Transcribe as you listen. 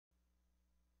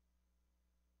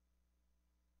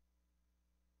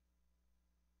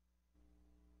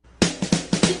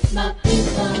My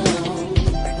people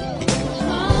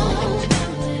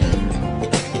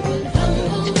will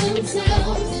humble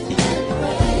themselves and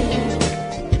pray.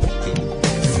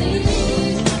 Seek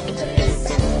my face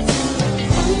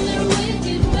from their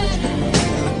wicked ways.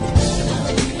 Now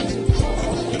hear the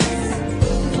voice,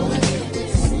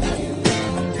 forgiveness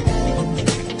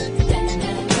and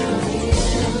never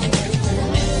heal.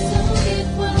 So it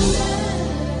will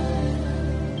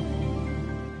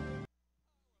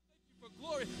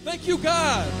Glory. Thank you,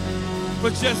 God, for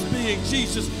just being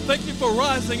Jesus. Thank you for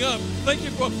rising up. Thank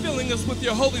you for filling us with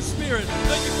your Holy Spirit.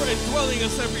 Thank you for indwelling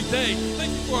us every day.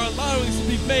 Thank you for allowing us to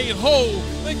be made whole.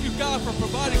 Thank you, God, for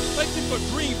providing. Thank you for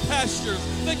green pastures.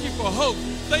 Thank you for hope.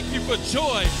 Thank you for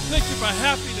joy. Thank you for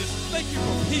happiness. Thank you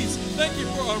for peace. Thank you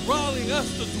for allowing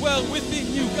us to dwell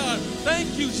within you, God.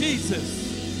 Thank you, Jesus.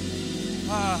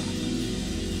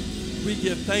 We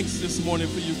give thanks this morning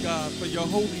for you, God, for your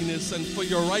holiness and for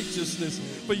your righteousness,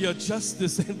 for your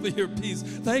justice and for your peace.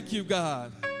 Thank you,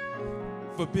 God,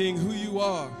 for being who you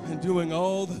are and doing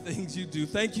all the things you do.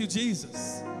 Thank you,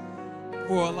 Jesus,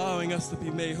 for allowing us to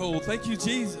be made whole. Thank you,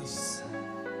 Jesus.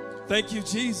 Thank you,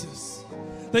 Jesus.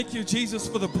 Thank you, Jesus,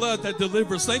 for the blood that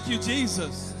delivers. Thank you,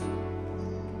 Jesus.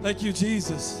 Thank you,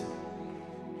 Jesus.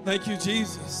 Thank you,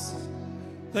 Jesus.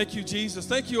 Thank you, Jesus.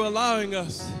 Thank you for allowing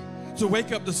us to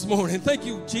wake up this morning. Thank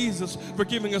you, Jesus, for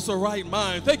giving us a right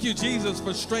mind. Thank you, Jesus,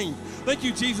 for strength. Thank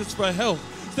you, Jesus, for health.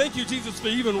 Thank you, Jesus, for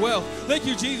even wealth. Thank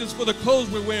you, Jesus, for the clothes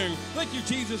we're wearing. Thank you,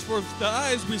 Jesus, for the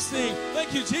eyes we see.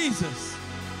 Thank you, Jesus,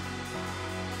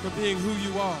 for being who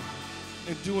you are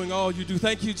and doing all you do.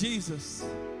 Thank you, Jesus.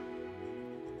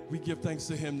 We give thanks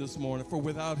to him this morning, for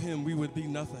without him we would be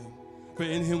nothing. For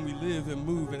in him we live and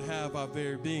move and have our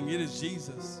very being. It is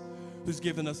Jesus who's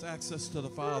given us access to the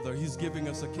Father. He's giving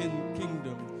us a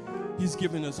kingdom. He's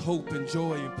giving us hope and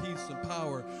joy and peace and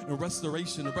power and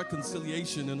restoration and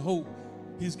reconciliation and hope.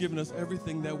 He's given us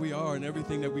everything that we are and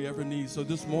everything that we ever need. So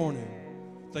this morning,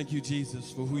 thank you,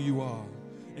 Jesus, for who you are.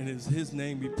 And it's his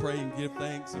name we pray and give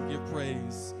thanks and give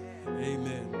praise.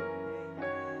 Amen.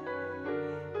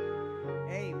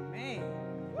 Amen.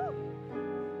 Woo.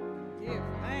 Give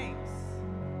thanks.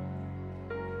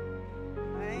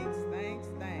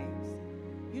 Thanks.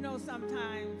 You know,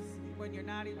 sometimes when you're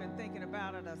not even thinking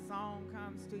about it, a song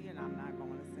comes to you, and I'm not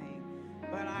going to sing,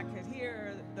 but I could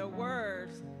hear the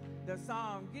words, the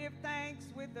song, give thanks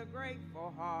with a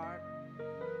grateful heart.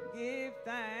 Give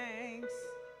thanks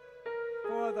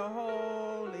for the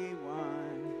Holy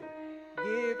One.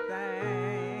 Give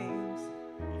thanks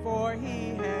for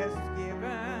he has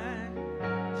given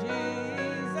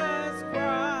Jesus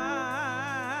Christ,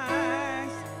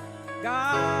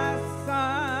 God's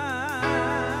Son.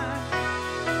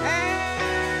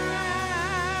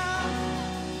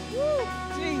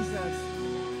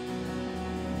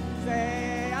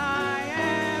 Say, I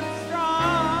am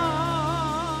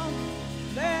strong.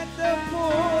 Let the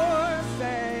poor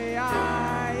say,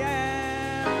 I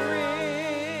am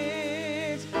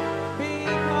rich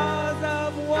because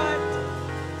of what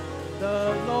the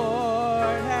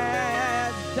Lord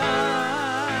has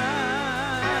done.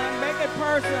 Make it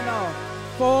personal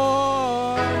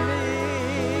for me.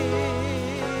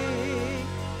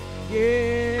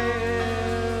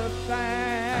 Give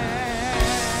thanks.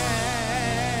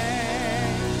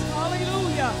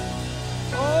 Hallelujah.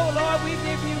 Oh, Lord, we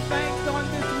give you thanks on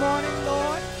this morning,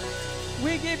 Lord.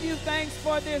 We give you thanks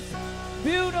for this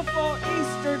beautiful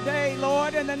Easter day,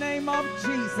 Lord, in the name of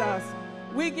Jesus.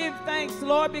 We give thanks,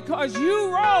 Lord, because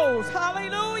you rose.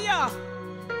 Hallelujah.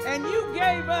 And you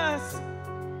gave us,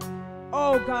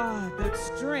 oh God, the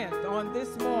strength on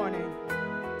this morning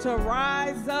to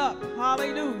rise up,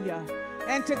 hallelujah,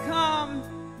 and to come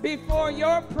before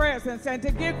your presence and to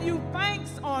give you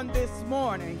thanks on this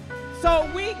morning. So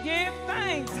we give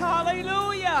thanks,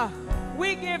 hallelujah.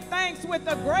 We give thanks with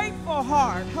a grateful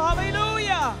heart,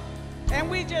 hallelujah. And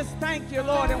we just thank you,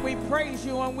 Lord, and we praise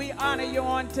you and we honor you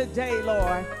on today,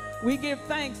 Lord. We give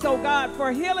thanks, oh God,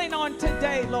 for healing on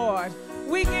today, Lord.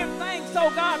 We give thanks,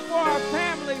 oh God, for our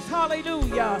families,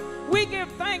 hallelujah. We give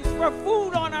thanks for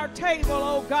food on our table,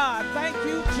 oh God. Thank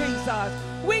you, Jesus.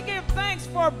 We give thanks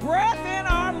for breath in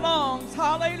our lungs,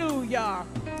 hallelujah.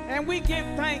 And we give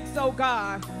thanks, oh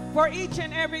God, for each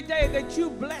and every day that you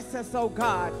bless us, oh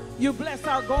God. You bless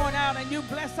our going out and you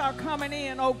bless our coming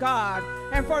in, oh God.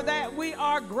 And for that we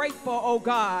are grateful, oh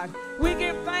God. We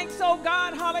give thanks, oh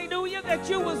God, hallelujah, that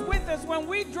you was with us when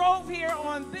we drove here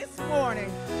on this morning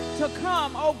to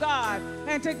come, oh God,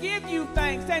 and to give you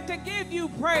thanks and to give you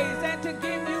praise and to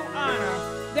give you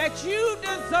honor that you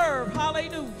deserve,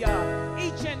 hallelujah,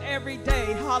 each and every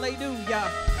day, hallelujah.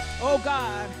 Oh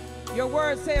God, Your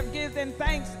word says, give them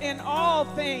thanks in all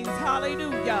things.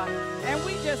 Hallelujah. And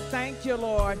we just thank you,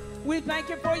 Lord. We thank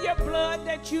you for your blood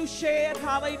that you shed.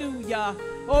 Hallelujah.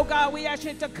 Oh God, we ask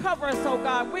you to cover us, oh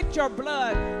God, with your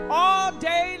blood all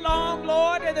day long,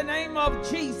 Lord, in the name of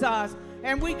Jesus.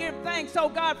 And we give thanks, oh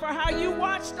God, for how you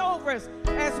watched over us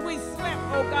as we slept,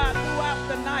 oh God, throughout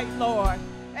the night, Lord.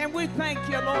 And we thank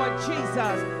you, Lord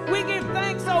Jesus. We give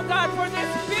thanks, oh God, for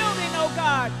this building, oh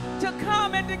God, to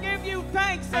come and to give you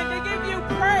thanks and to give you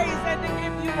praise and to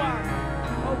give you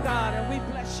honor, oh God. And we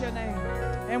bless your name.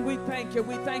 And we thank you.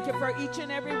 We thank you for each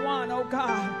and every one, oh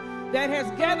God, that has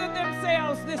gathered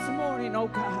themselves this morning, oh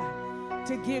God,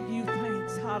 to give you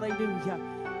thanks. Hallelujah.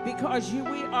 Because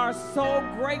we are so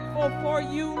grateful for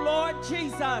you, Lord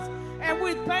Jesus. And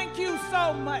we thank you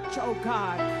so much, oh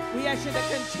God. We ask you to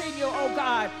continue, oh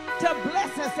God, to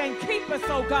bless us and keep us,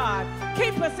 oh God.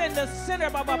 Keep us in the center,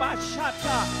 in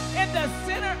the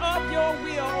center of your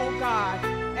will, oh God.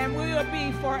 And we will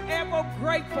be forever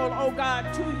grateful, oh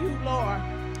God, to you, Lord.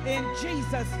 In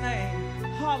Jesus' name,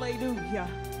 hallelujah.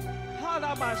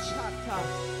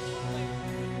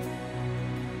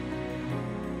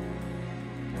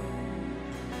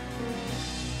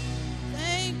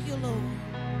 Thank you, Lord.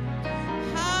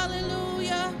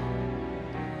 Hallelujah.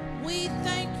 We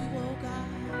thank you, oh God.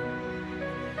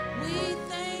 We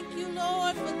thank you,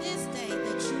 Lord, for this day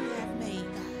that you have made,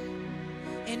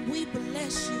 God. And we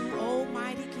bless you,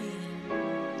 Almighty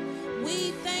King.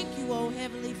 We thank you, oh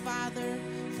Heavenly Father,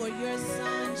 for your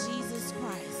Son, Jesus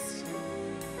Christ.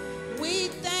 We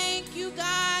thank you,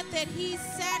 God, that he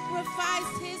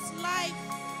sacrificed his life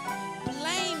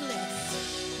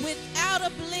blameless, without a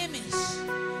blemish,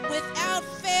 without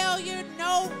failure,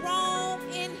 no wrong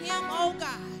in him, oh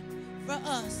God, for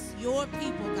us, your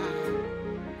people, God.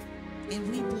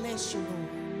 And we bless you, Lord.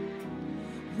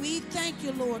 We thank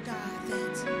you, Lord God,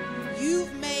 that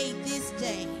you've made this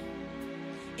day,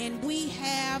 and we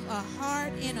have a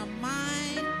heart and a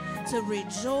mind to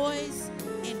rejoice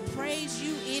and praise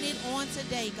you in it on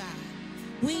today, God.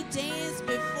 We dance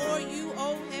before you,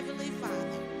 oh Heavenly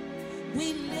Father.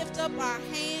 We lift up our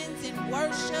hands in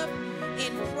worship,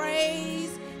 in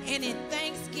praise, and in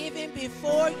thanksgiving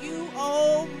before you,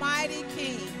 Almighty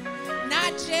King.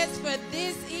 Not just for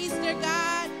this Easter,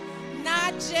 God,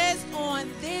 not just on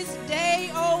this day,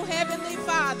 oh Heavenly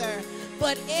Father,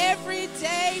 but every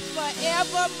day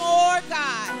forevermore,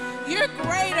 God. You're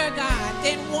greater, God,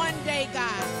 than one day,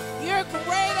 God. You're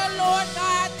greater, Lord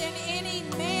God, than any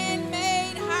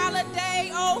man-made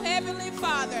holiday, oh Heavenly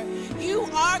Father. You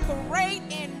are great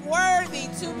and worthy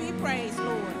to be praised,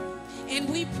 Lord. And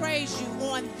we praise you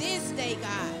on this day,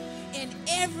 God, and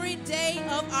every day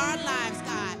of our lives,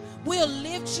 God. We'll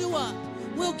lift you up.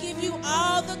 We'll give you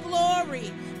all the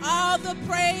glory, all the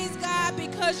praise, God,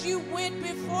 because you went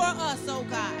before us, oh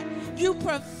God. You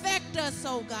perfect us,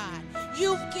 oh God.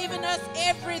 You've given us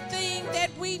everything that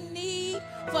we need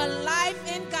for life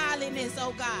and godliness,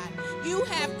 oh God. You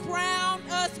have crowned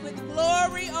us with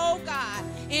glory, oh God,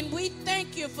 and we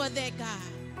thank you for that, God.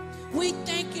 We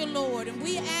thank you, Lord, and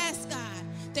we ask, God,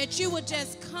 that you would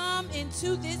just come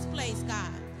into this place,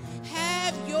 God.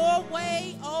 Have your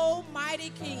way,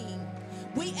 Almighty King.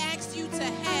 We ask you to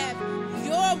have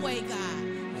your way, God.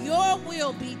 Your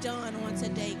will be done on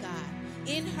today, God,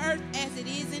 in earth as it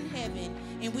is in heaven.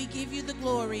 And we give you the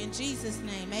glory in Jesus'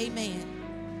 name. Amen.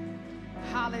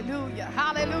 Hallelujah.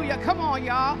 Hallelujah. Come on,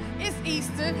 y'all. It's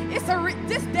Easter.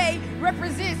 This day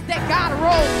represents that God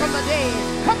rose from the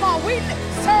dead. Come on, we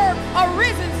serve a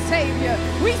risen Savior.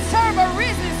 We serve a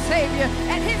risen Savior,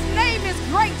 and his name is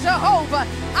Great Jehovah.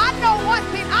 I know one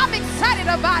thing. I'm excited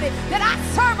about it, that I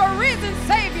serve a risen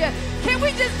Savior. Can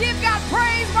we just give God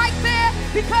praise right there?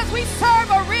 Because we serve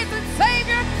a risen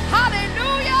Savior.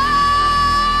 Hallelujah.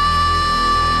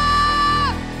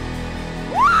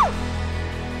 Woo!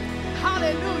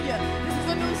 Hallelujah. This is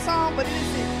a new song, but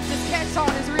listen, just catch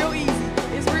on. It's real easy.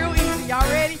 It's real easy. Y'all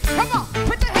ready? Come on.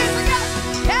 Put your hands together.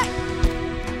 Yeah.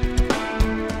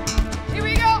 Here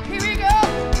we go. Here we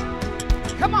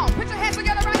go. Come on. Put your hands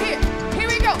together right here. Here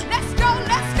we go. Let's go.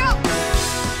 Let's go.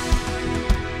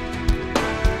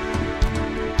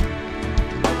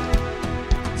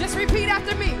 Just repeat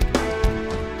after me.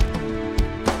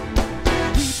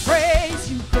 We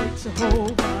praise you, great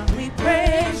Jehovah. We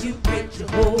praise you, great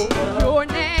Jehovah. Your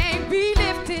name be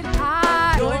lifted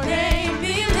high. Your name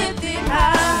be lifted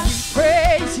high. We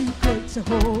praise you, great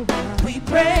Jehovah. We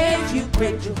praise you,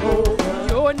 great Jehovah.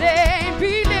 Your name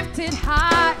be lifted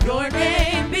high. Your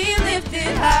name be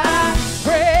lifted high.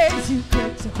 Praise you,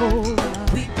 great Jehovah.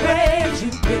 We praise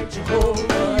you, great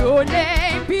Jehovah. Your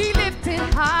name be lifted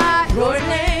high. Your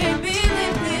name be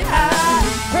lifted high.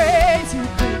 Praise you,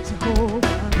 great Jehovah.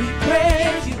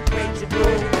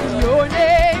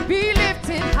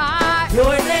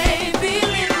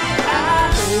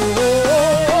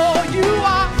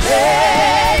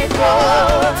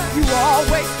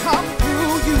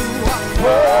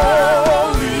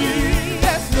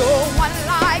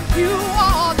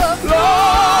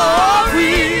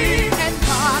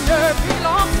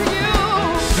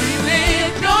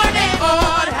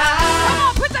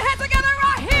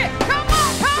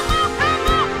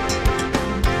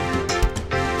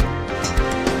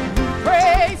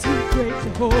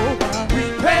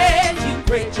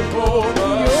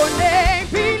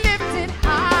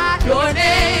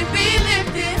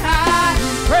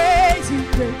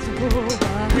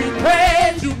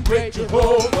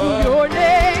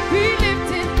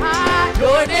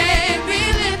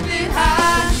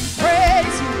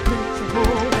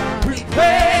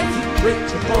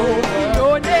 Jehovah.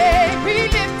 Your name be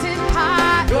lifted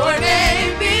high. Your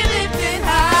name be lifted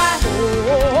high. Oh,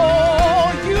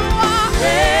 you are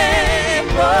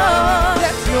Faithful.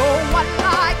 There's no one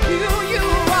like you. You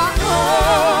are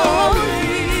Holy.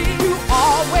 You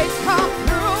always come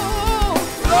through.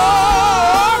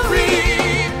 Glory.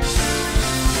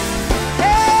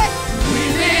 Hey, We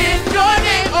lift your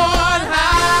name on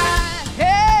high.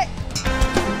 hey.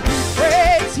 We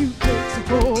praise you, great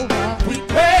Jehovah. We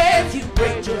praise you,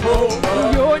 great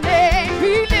Jehovah. Your name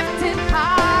be lifted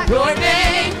high. Your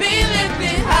name be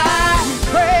lifted high.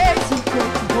 Praise you,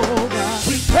 great Jehovah.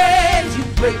 We praise you,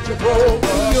 great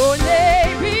Jehovah. Your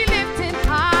name be lifted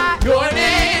high. Your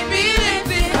name be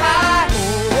lifted high.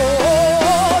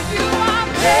 Oh, you are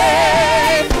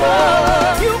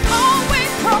Faithful. You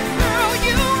always come through.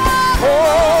 You are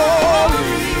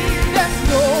Holy. There's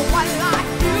no one like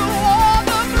you. All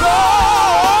the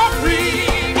Glory.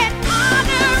 and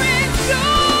honor is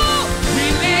yours. We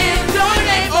lift your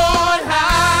name on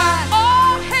high.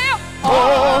 All hail.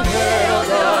 All hail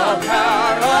the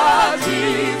power of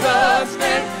Jesus'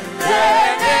 name.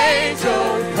 Let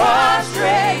angels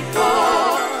prostrate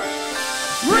for.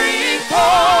 Bring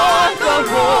forth the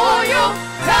royal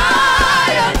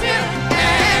diadem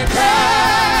and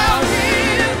crown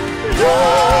him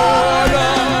Lord of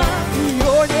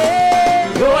Your name.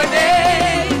 your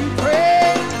name.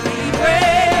 Praise. We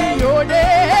praise Your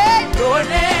name. your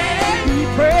name. We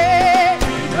praise.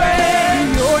 We praise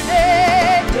Your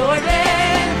name. your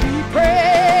name. We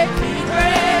praise. We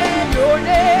praise Your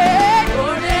name.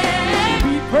 your name.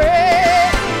 We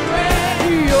praise.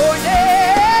 Your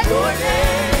name. Your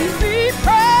name. We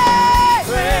praise.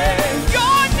 Praise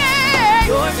Your name.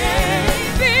 your name.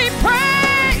 We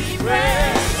praise. We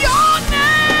praise Your your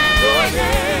name.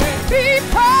 name. We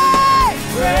praise.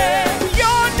 Praise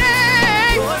Your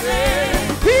name. your name.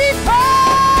 We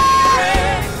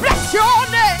praise. Bless your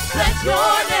name. Bless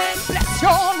your name. Bless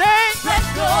your name. Bless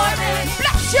your name.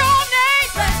 Bless your name.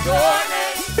 Bless your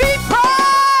name. Be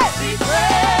praised. We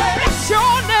praise. Bless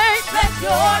your name. Bless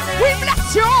your name. We bless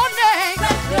your name.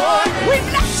 Bless your name. We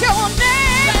bless your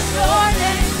name. Bless your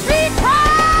name. Be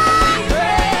praised.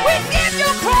 praise. We give you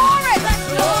glory. Bless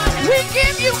your name. We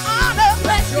give you honor.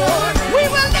 Bless your name. We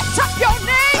will lift up your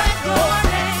name. Bless your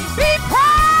name. Be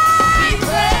praised.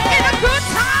 praised. In a good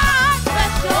time.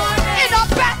 Bless your name. In a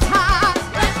bad time.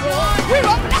 Bless your We name.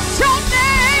 will bless your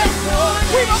name. Bless your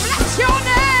name. We will bless your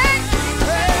name.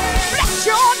 Praise. Bless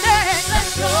your name. Bless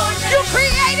your name. You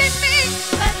created me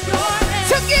Bless your name.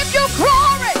 to give you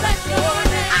glory. Bless your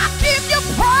name. I give you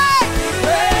praise.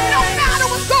 Praise. No matter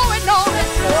what's going on.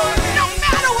 Bless your name. No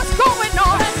matter what's going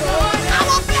on. Bless your name. I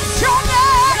will bless your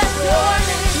name. Bless your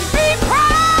name. Be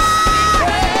praised.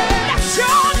 praised. Bless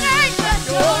your name. Bless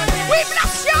your name. We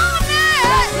bless your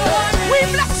name. your name. We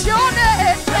bless your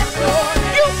name. Bless your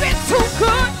name. You've been too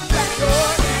good. Bless your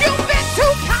name. You've been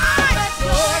too kind. Bless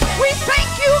your name. We thank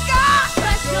you, God.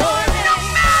 Bless your name. No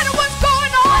matter what's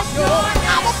going on, your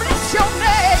name. I will bless your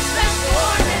name. Bless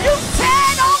your name. You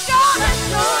said, oh God, Bless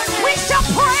your name. we shall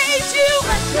praise you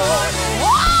Bless your name.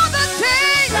 all the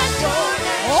days, Bless your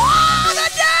name. all the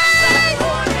days.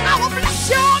 your name. I will bless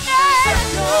your name. Bless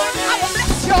your name. I will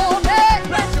bless your name.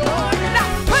 Bless your name. Now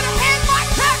put a hand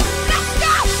like that. Let's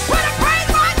go. Put a praise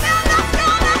right there. Let's go.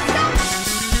 Let's go.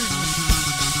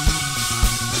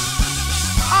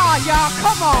 Ah, y'all,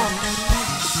 come on.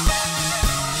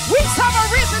 We serve a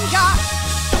risen God.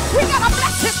 We gotta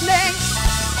bless his name.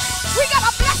 We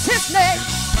gotta bless his name.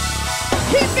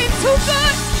 He's been too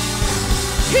good.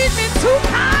 He's been too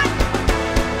kind.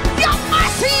 Your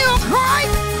mercy, your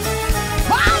grace.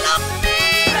 Follow me.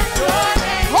 Bless your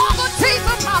name. All the days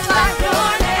of my life.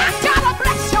 your name. I gotta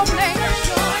bless your name. Bless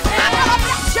your name. I gotta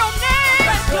bless your name.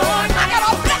 Bless your name. I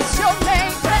gotta bless your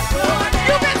name. Bless your name.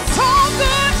 You've been so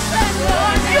good. Bless your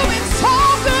name. You've been so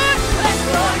good. Bless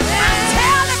your name.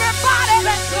 Tell everybody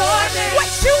Bless your name. what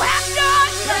you have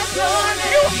done. Bless your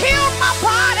name. You healed my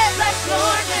body. Bless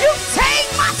your name. You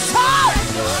saved my soul. Bless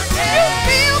your name. You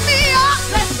filled me up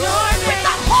Bless your name. with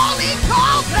the Holy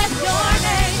Ghost. Bless your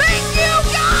name. Thank you,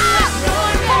 God, Bless your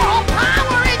name. for all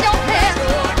power in your hand.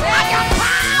 your name. I got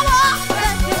power.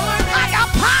 Bless your name. I got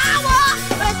power.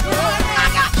 Bless your name. I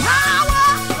got power.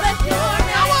 Bless your I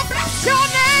name. will bless your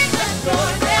name. Bless your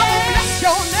I will name. bless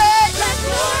your name. Bless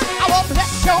your name. I will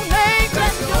bless your name.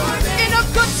 Bless your name. In a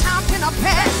good time, in a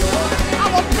bad. I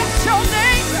will bless your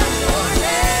name. Bless your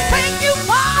name. Thank you,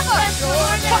 Father, Bless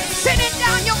your name. for sending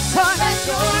down your son, Bless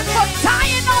your name. for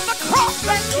dying on the cross,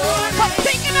 Bless your name. for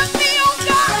thinking of me, oh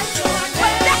God. Bless your name.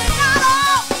 But that's not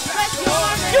all. Bless your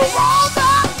name. You rose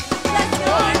up. Bless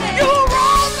your name. You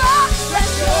rose up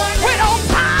Bless your name. with all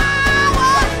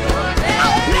power. Bless your name.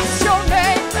 I'll bless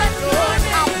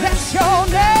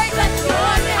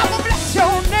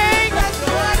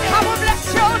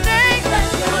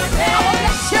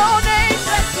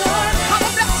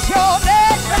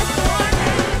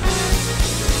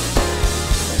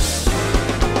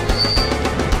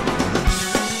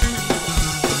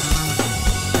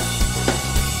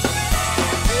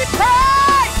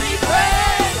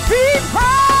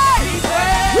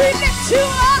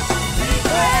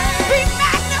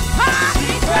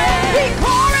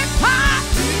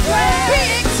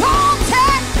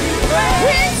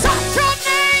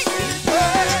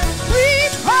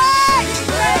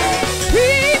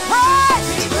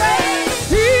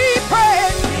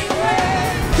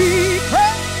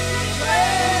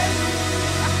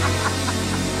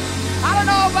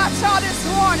about y'all this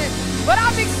morning, but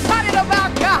I'm excited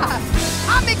about God.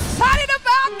 I'm excited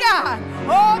about God.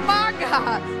 Oh my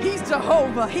God. He's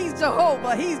Jehovah. He's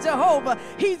Jehovah. He's Jehovah.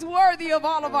 He's worthy of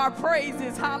all of our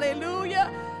praises. Hallelujah.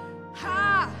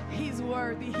 He's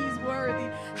worthy. He's worthy.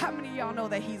 How many of y'all know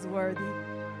that he's worthy?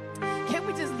 Can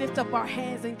we just lift up our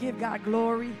hands and give God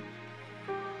glory?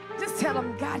 Just tell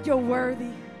him, God, you're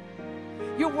worthy.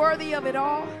 You're worthy of it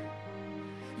all.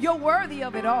 You're worthy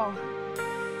of it all.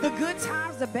 The good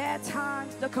times, the bad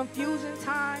times, the confusion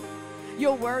time,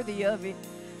 you're worthy of it.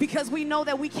 Because we know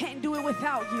that we can't do it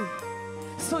without you.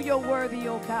 So you're worthy,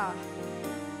 oh God.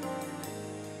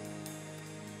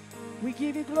 We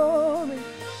give you glory.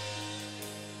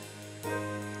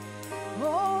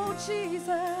 Oh,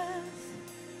 Jesus.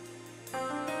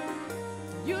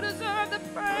 You deserve the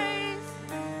praise.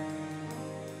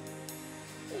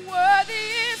 Worthy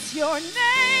is your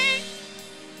name,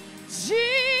 Jesus.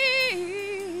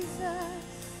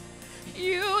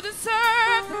 You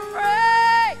deserve the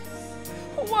praise.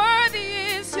 Worthy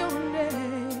is your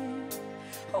name.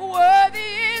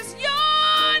 Worthy is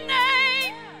your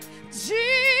name, Jesus.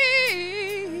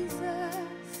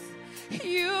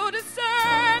 You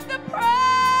deserve the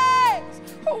praise.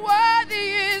 Worthy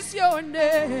is your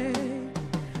name.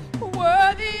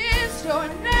 Worthy is your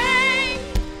name,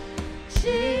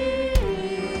 Jesus.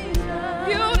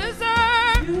 You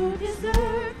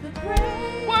deserve the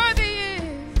praise.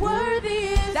 Worthy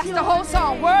is that's the whole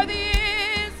song. Worthy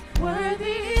is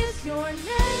your name,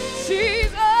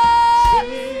 Jesus.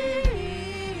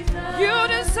 You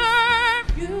deserve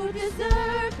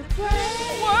the praise.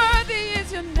 Worthy is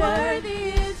your name.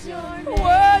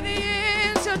 Worthy is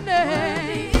your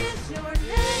name,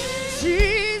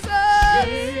 Jesus.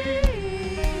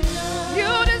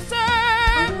 You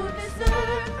deserve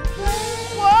the praise.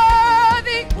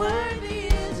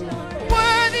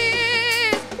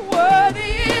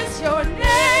 Worthy is your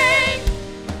name,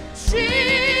 Jesus.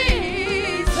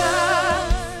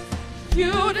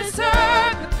 You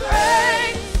deserve the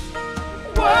praise.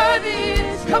 Worthy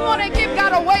is. Come on and give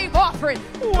God a wave offering.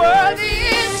 Worthy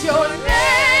is your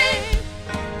name,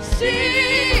 Jesus.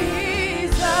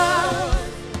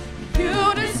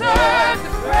 You deserve the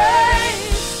praise.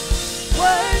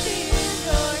 Worthy is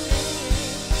your name.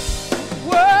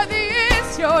 Worthy is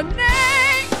your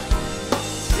name,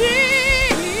 Jesus.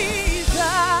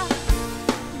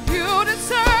 You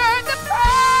deserve the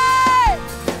praise.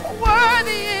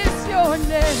 Worthy is your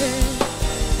name.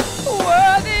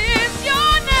 Worthy is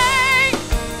your name,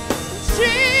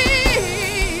 Jesus.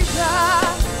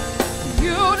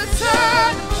 You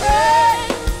deserve the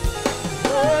praise.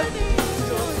 Worthy is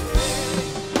your name.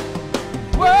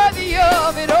 Worthy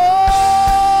of it all.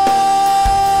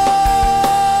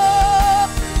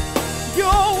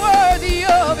 You're worthy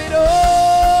of it all.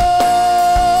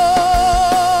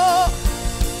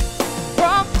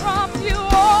 From you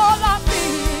all are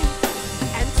things,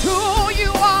 and to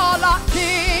you all are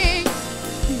things.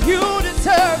 You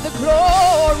deserve the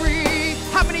glory.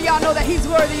 How many of y'all know that he's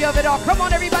worthy of it all? Come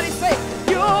on, everybody say,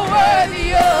 you're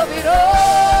worthy of it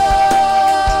all.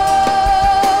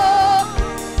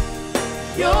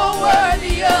 You're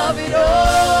worthy of it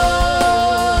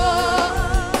all.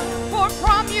 For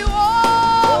from you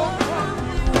all,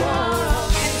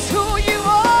 and to you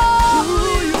all,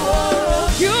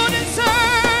 you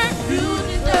deserve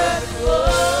the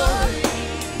glory.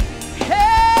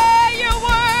 Hey, you're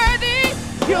worthy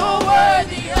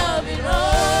of it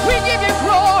all. We give you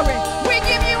glory. We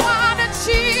give you honor,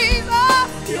 Jesus.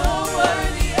 You're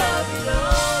worthy of it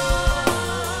all.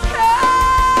 Hey,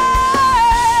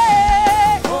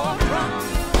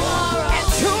 and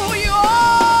to you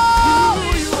all,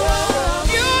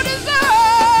 you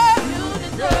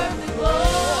deserve the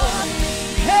glory.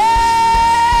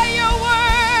 Hey, you're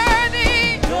worthy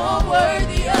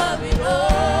of it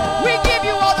all. We give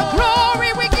you all the glory.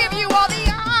 We give you all the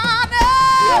honor.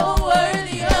 You're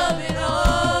worthy of it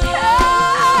all. Hey,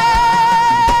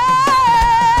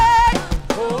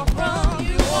 for from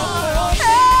you are all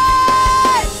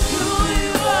things, to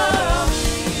you are all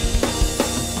things.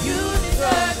 You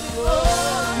deserve the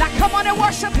glory. Now come on and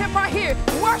worship him right here.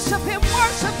 Worship him,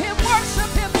 worship him,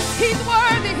 worship him. He's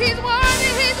worthy, he's worthy,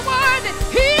 he's worthy,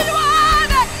 he's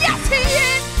worthy. Yes, he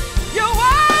is. You're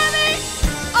worthy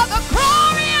of the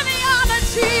glory and the honor,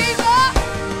 Jesus.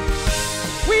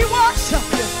 We worship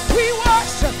you. We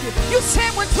worship you. You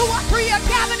said when two or three are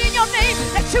gathered in your name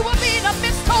that you will be in the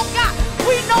midst, oh God.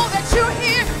 We know that you're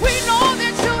here. We know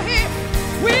that you're here.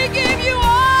 We give you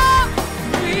all.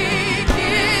 We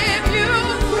give you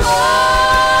glory.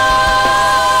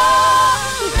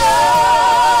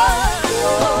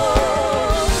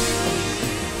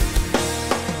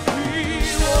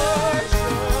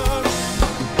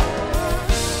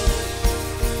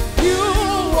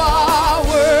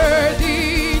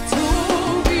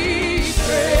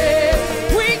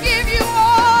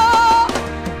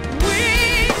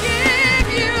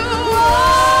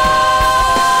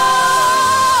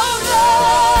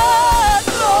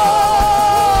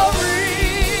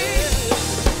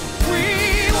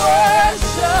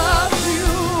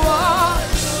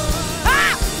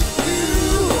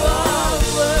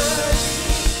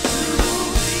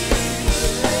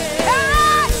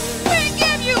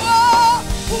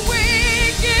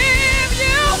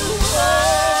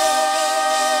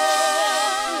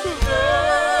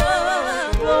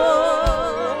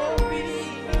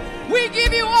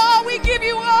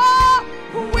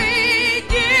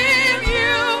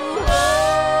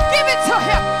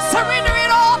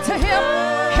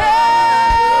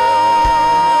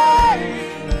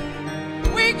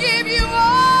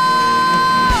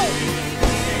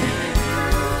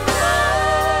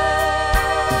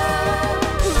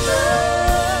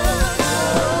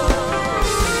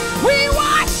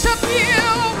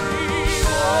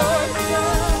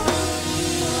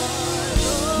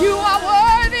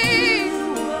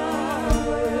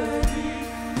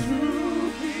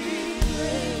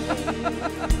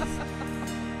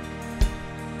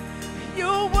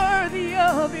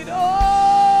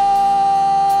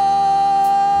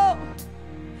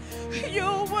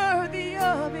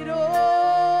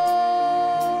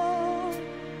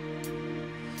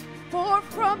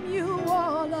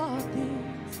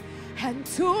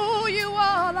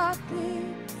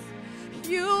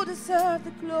 you deserve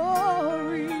the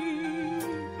glory.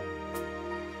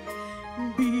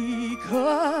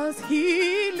 Because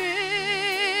he lives,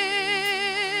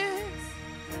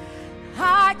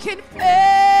 I can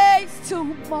face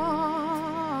tomorrow.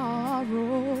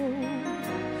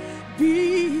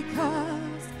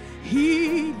 Because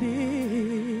he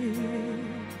lives,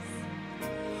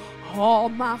 all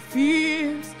my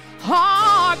fears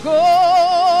are gone.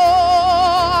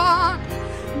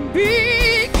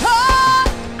 Because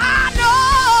I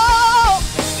know,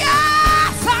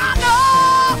 yes, I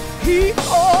know he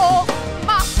holds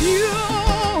my future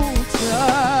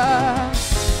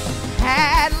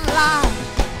and life.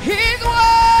 His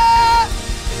word,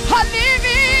 a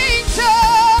living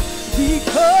truth.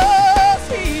 Because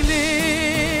he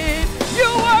lives,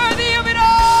 you're worthy of it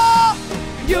all.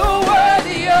 You're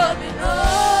worthy of it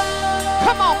all.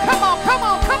 Come on, come on, come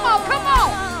on, come on, come on.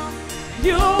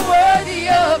 You're worthy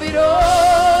of it all.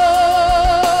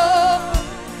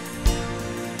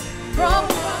 From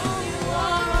you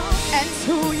are and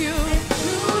to you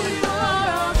are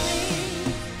all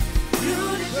things. You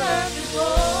deserve the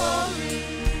glory.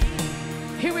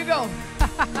 Here we go.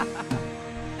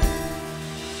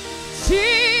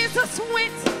 Jesus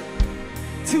went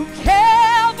to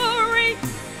Calvary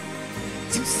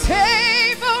to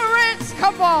save a wretch.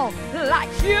 Come on,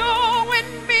 like you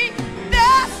and me.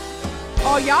 That's,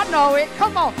 oh, y'all know it.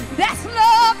 Come on. That's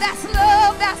love, that's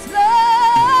love, that's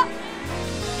love.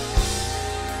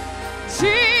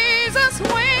 Jesus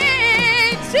went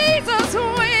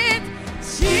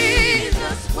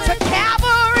to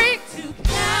Calvary,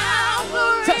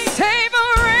 to save a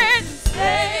wretch,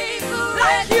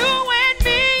 like you and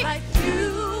me.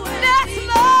 That's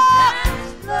love.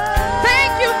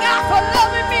 Thank you, God, for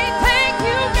loving me. Thank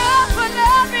you, God, for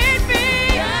loving me.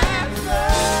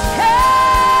 Hey,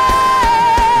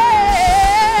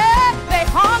 they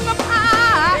hung him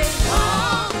high,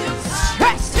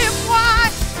 stretched him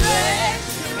wide.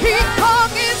 He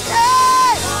hung his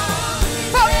head.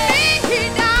 For me, he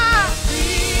died.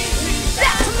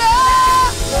 That's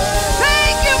love.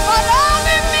 Thank you for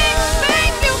loving me.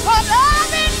 Thank you for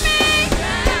loving me.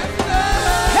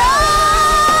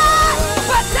 Hey,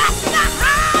 but that's not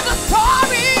how the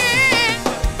story ends.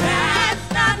 That's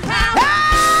not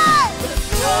how the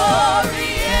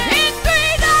story ends. In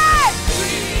 3 days,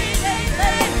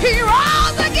 he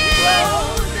rose again.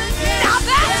 Now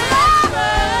that's love.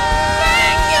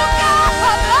 Thank you, God,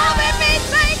 for loving me.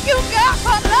 Thank you, God,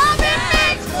 for loving me.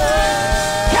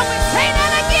 Can we say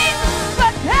that again?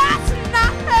 But that's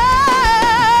not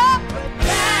how.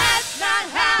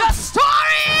 The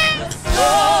story ends.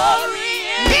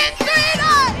 In 3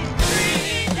 days.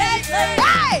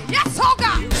 Hey, yes, oh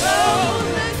God.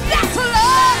 That's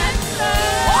love.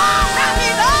 Oh, how he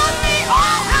loved me.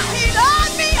 Oh, how he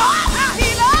loved me. Oh, how he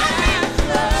loved me.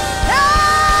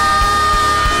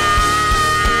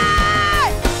 Hey!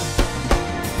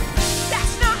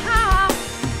 That's not how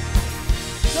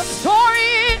the story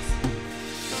is.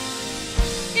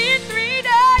 In 3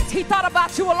 days, he thought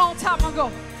about you a long time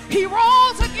ago. He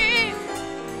rose again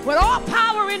with all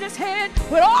power in his hand,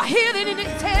 with all healing in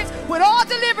his hands, with all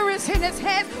deliverance in his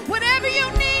hands. Whatever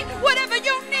you need,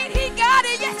 he got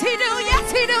it. Yes, he do.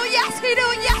 Yes, he do. Yes, he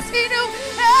do. Yes, he do.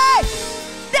 Hey,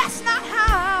 that's not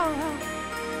how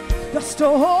the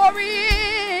story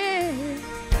is.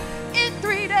 In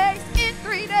 3 days,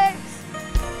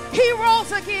 he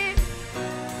rose again.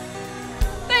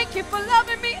 Thank you for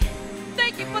loving me.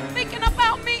 Thank you for thinking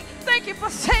about me. Thank you for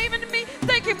saving me.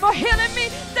 Thank you for healing me.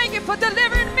 Thank you for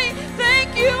delivering me.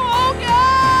 Thank you, oh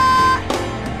God.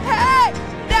 Hey,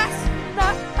 that's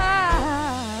not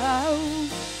how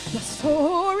the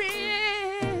story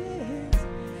is.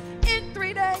 In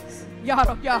 3 days,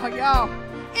 y'all.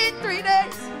 In 3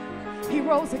 days, he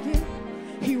rose again.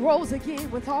 He rose again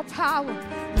with all power,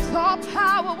 with all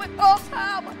power, with all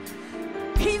power.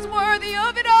 He's worthy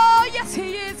of it all. Yes,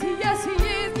 he is. Yes, he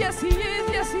is. Yes, he is.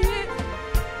 Yes, he is.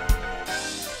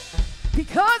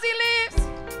 Because he lives,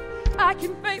 I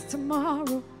can face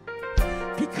tomorrow.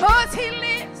 Because he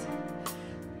lives,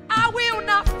 I will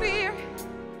not fear.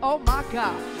 Oh my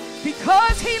God.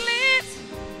 Because he lives,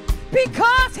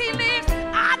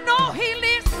 I know he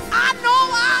lives. I know.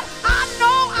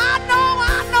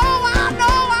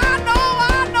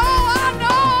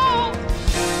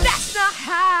 That's not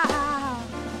how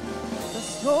the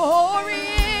story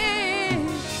is.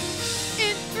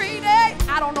 In 3 days,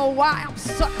 I don't know why I'm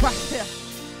stuck right there,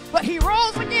 but he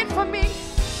rose again for me.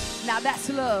 Now that's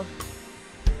love.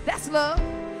 That's love.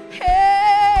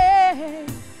 Hey,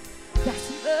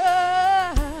 that's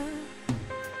love.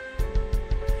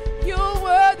 You're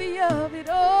worthy of it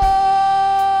all.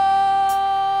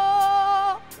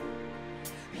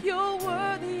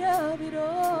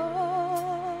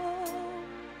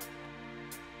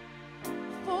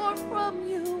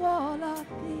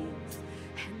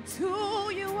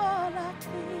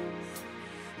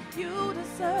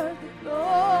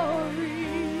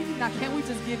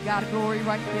 give God glory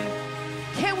right there?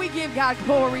 Can we give God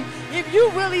glory? If you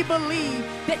really believe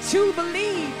that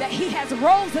he has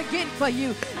rose again for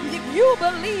you, if you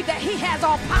believe that he has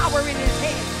all power in his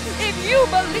hand, if you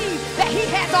believe that he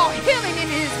has all healing in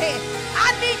his hand,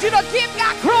 I need you to give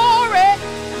God glory.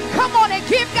 Come on and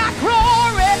give God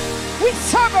glory. We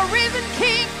serve a risen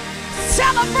King.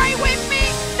 Celebrate with me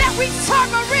that we serve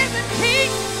a risen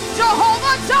King.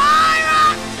 Jehovah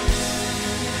Jireh.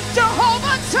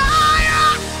 Jehovah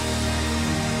Jireh.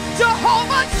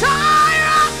 Jehovah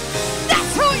Jireh.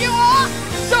 That's who you are.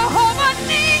 Jehovah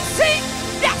Nissi.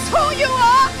 That's who you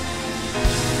are.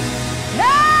 Hey!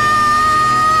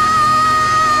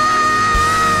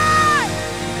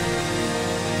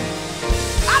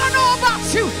 I don't know about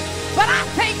you, but I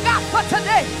thank God for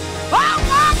today. Oh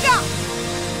my God.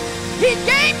 He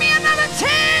gave me another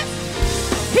chance.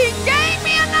 He gave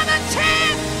me another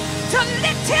chance to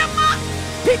lift him up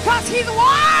because he's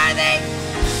worthy.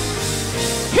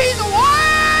 He's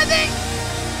worthy.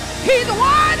 He's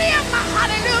worthy of my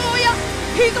hallelujah.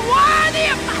 He's worthy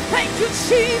of my thank you,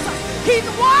 Jesus. He's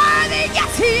worthy.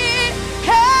 Yes, he is.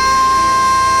 Hey,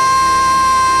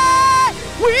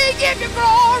 we give you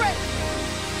glory.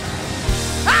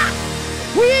 Ah,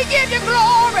 we give you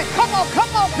glory. Come on,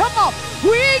 come on, come on.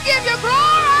 We give you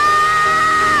glory.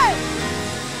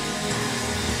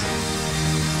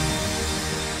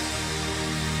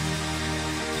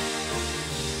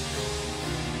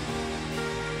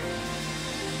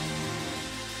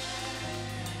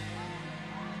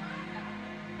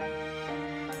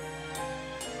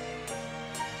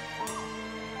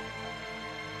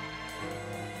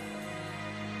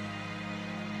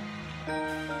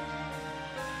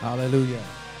 Hallelujah.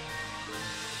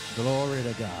 Glory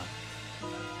to God.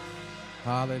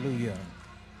 Hallelujah.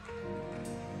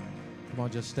 Come on,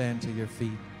 just stand to your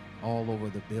feet all over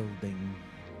the building.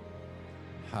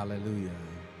 Hallelujah.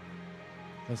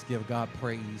 Let's give God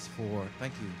praise for,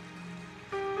 thank you,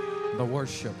 the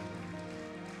worship.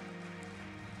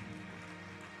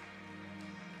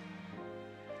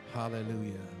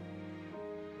 Hallelujah.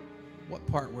 What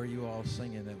part were you all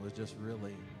singing that was just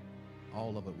really,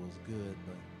 all of it was good,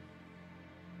 but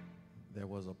there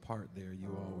was a part there you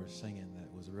all were singing that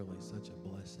was really such a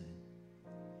blessing.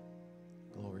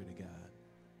 Glory to God.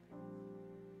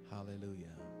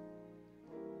 Hallelujah.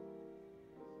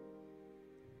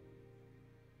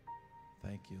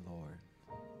 Thank you, Lord.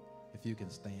 If you can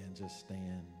stand, just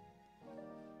stand.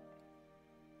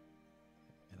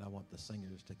 And I want the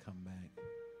singers to come back.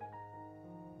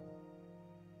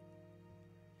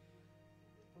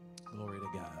 Glory to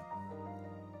God.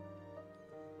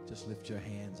 Just lift your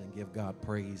hands and give God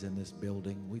praise in this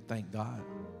building. We thank God.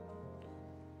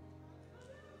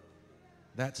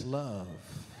 That's love.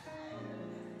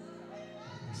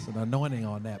 It's an anointing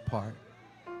on that part.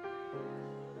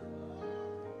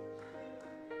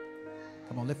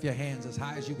 Come on, lift your hands as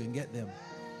high as you can get them.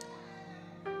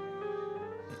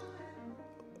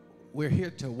 We're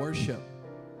here to worship.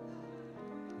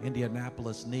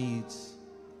 Indianapolis needs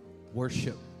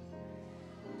worship.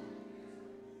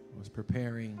 I was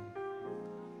preparing,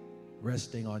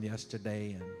 resting on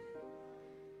yesterday, and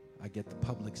I get the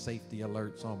public safety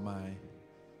alerts on my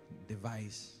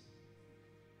device.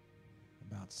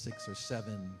 About six or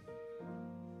seven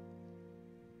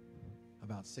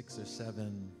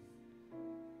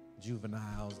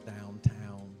juveniles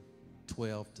downtown,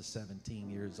 12 to 17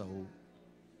 years old,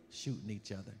 shooting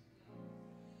each other.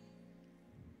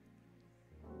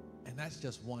 And that's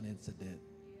just one incident.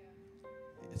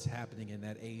 It's happening in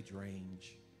that age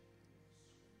range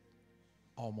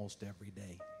almost every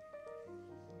day.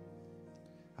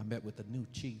 I met with the new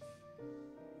chief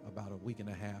about a week and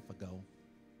a half ago,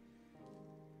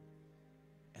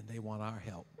 and they want our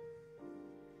help.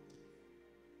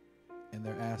 And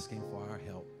they're asking for our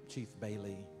help. Chief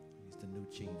Bailey, he's the new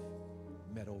chief,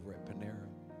 met over at Panera,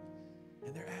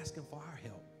 and they're asking for our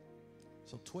help.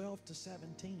 So 12 to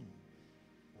 17.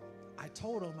 I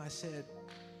told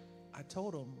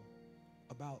them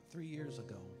about 3 years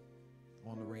ago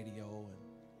on the radio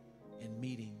and in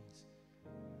meetings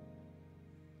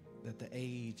that the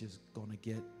age is going to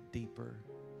get deeper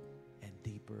and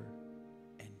deeper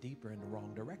and deeper in the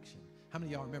wrong direction. How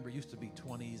many of y'all remember it used to be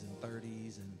 20s and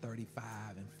 30s and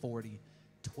 35 and 40?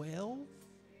 12?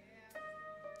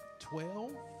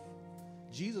 12?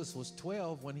 Jesus was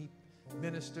 12 when he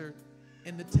ministered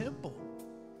in the temple.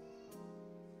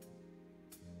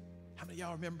 How many of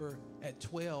y'all remember at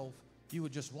 12 you were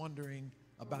just wondering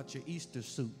about your Easter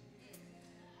suit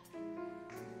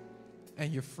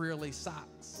and your frilly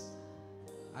socks?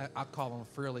 I call them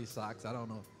frilly socks. I don't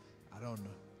know.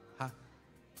 Huh?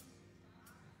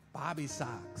 Bobby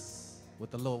socks. with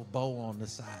the little bow on the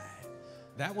side.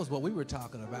 That was what we were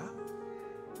talking about.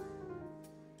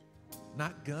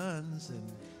 Not guns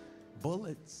and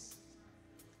bullets.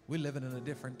 We're living in a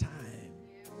different time.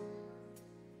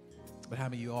 But how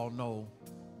many of you all know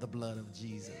the blood of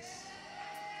Jesus?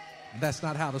 That's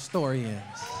not how the story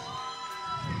ends.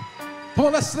 Come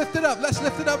on, let's lift it up. Let's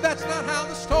lift it up. That's not how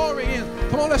the story ends.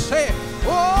 Come on, let's say it.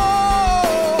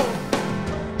 Whoa!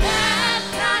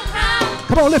 That's not how.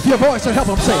 Come on, lift your voice and help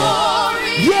them say it.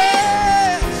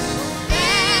 Yes!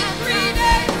 Every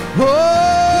day. Oh!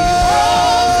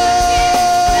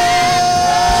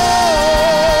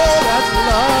 That's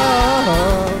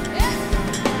love.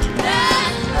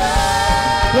 That's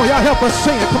love. Come on, y'all help us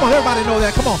sing it. Come on, everybody know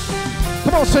that. Come on.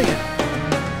 Come on, sing it.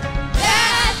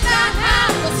 That's not how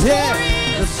the Yeah. story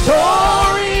The is.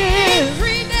 story is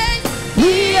 3 days.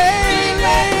 he ain't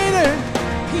later.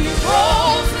 He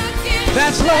rose again.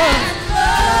 That's love.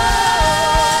 Love.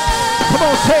 Come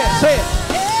on, say it, say it.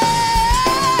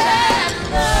 That's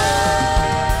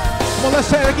love. Come on, let's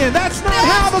say it again. That's not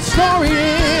how the story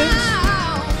ends.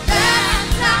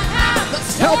 That's not how the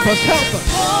story Help us, help us.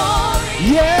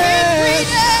 Yes.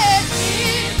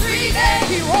 In 3 days,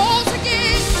 he rose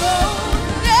again.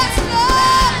 That's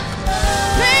love.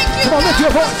 Thank you, Come on, lift God, your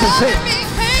for voice and say it. loving me.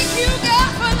 Thank you, God,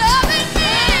 for loving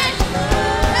me.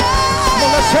 Come on,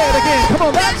 let's say it again. Come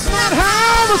on, that's not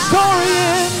how the story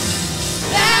ends.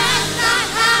 That's not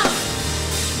how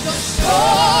the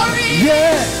story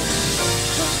Yes.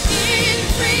 in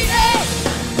 3 days,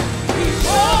 he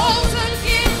rose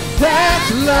again. That's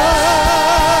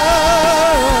love.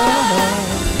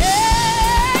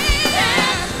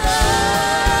 That's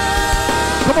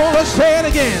love. Come on, let's say it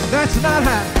again. That's not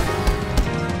how.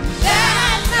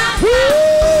 That's not how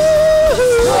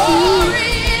Woo-hoo.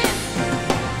 story is.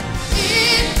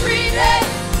 In 3 days,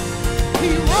 he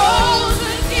rose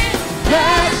again.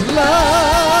 That's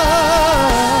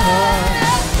love.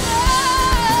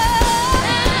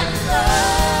 That's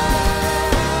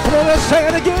love. Come on, let's say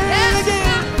it again and again.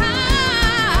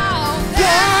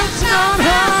 That's not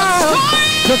how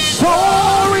the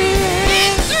story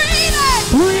In is. 3 days,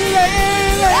 3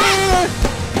 days later.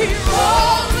 he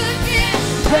rose again.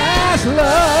 That's Thank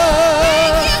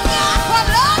love. you, God, for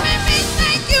loving me.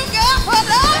 Thank you, God, for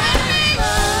loving me.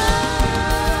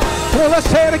 Come on, let's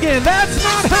say it again. That's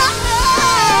not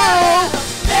how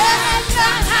That's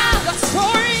not how the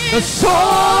story the is.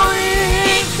 story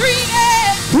In is. 3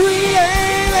 days, 3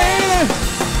 days later.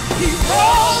 he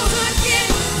rose again.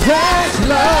 That's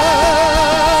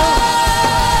love.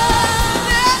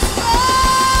 That's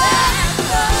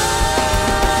love.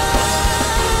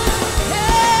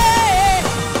 Hey,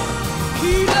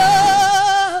 he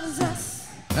loves us.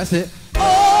 That's it. Oh,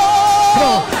 Come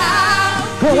on.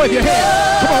 how Come on, wave your hand.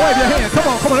 Come on, wave your hand.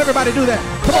 Come on, everybody do that.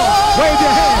 Come on, wave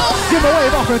your hand. Give a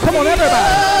wave offering. Come on,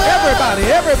 everybody. Everybody,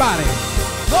 everybody.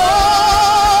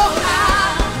 Oh,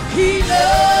 how he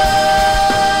loves.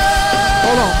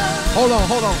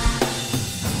 Hold on.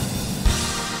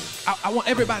 I want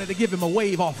everybody to give him a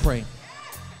wave offering.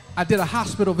 I did a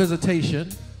hospital visitation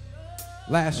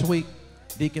last week,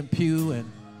 Deacon Pugh,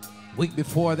 and week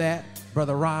before that,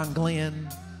 Brother Ron Glenn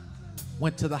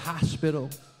went to the hospital,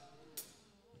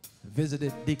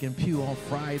 visited Deacon Pugh on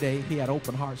Friday. He had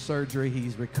open heart surgery.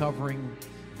 He's recovering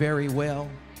very well.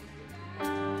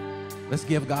 Let's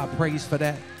give God praise for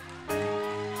that.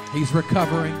 He's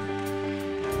recovering.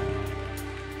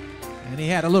 And he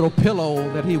had a little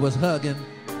pillow that he was hugging.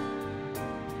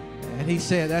 And he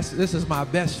said, this is my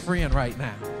best friend right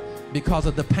now because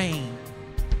of the pain.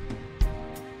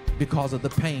 Because of the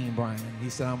pain, Brian. He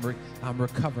said, I'm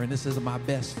recovering. This is my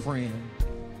best friend.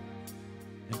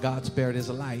 And God spared his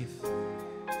life.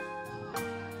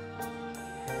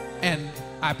 And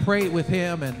I prayed with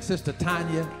him and Sister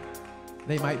Tanya.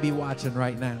 They might be watching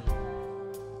right now.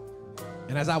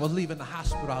 And as I was leaving the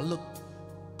hospital, I looked,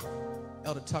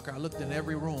 Elder Tucker, I looked in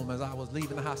every room as I was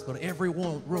leaving the hospital. Every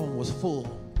room was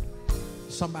full.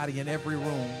 Somebody in every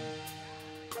room.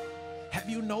 Have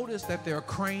you noticed that there are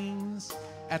cranes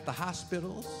at the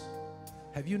hospitals?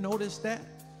 Have you noticed that?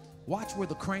 Watch where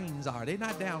the cranes are. They're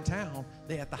not downtown.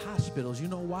 They're at the hospitals. You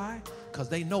know why? Because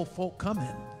they know folk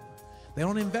coming. They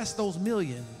don't invest those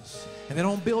millions, and they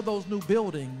don't build those new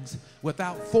buildings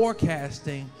without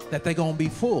forecasting that they're going to be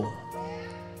full.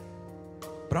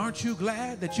 But aren't you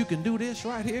glad that you can do this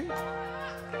right here?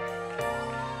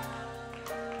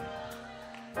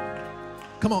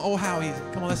 Come on, oh, how easy.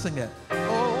 Come on, let's sing that.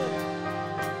 Oh.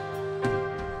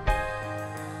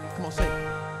 Come on, sing it.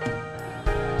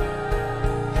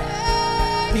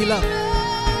 He loves.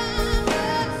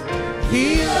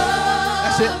 He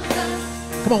loves. That's it.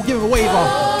 Come on, give him a wave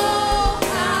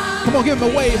off. Come on, give him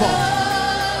a wave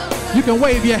on. You can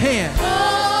wave your hand.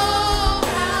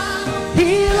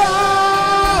 He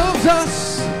loves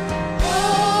us.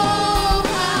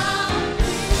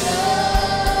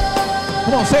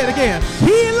 Come on, say it again.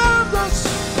 He loves us.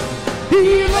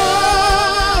 He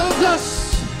loves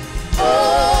us.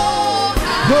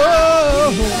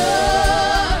 Oh,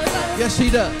 yes, he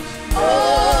does.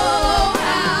 Oh,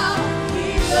 how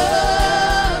he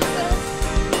loves us.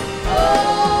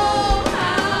 Oh,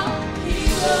 how he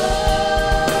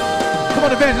loves us. Come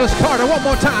on, Evangelist Carter, one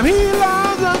more time. He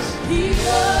loves us. He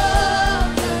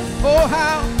loves us. Oh,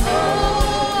 how.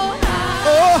 Oh, how.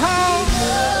 Oh, how.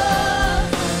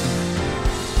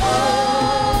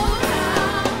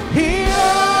 He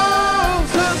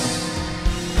loves us.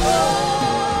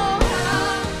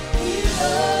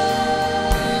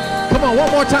 Come on,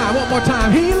 one more time, one more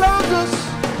time. He loves us.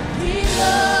 He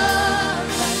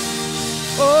loves us.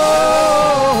 Oh,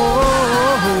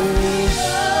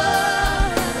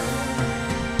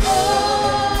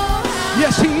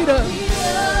 yes, he does.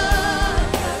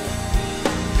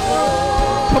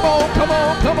 Come on, come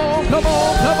on, come on, come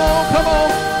on, come on, come on.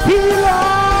 He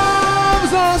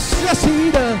loves us. Yes,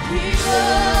 he does.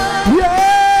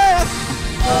 Yes.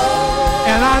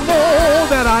 And I know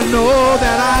that I know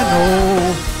that I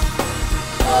know.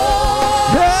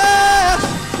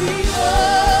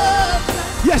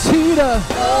 Yes, he does.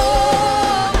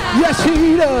 Yes,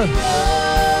 he does.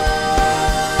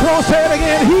 Come on, say it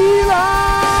again. He loves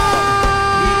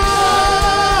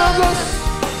us.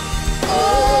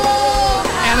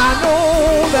 And I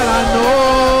know that I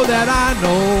know that I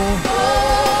know.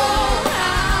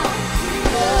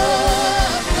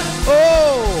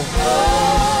 Oh.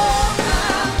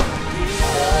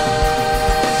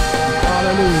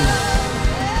 Hallelujah.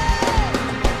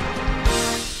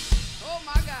 Oh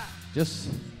my God. Just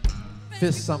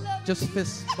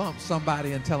fist bump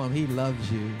somebody and tell them he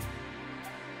loves you.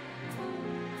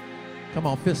 Come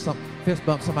on, fist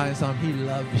bump somebody and tell them he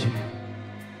loves you.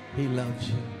 He loves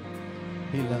you.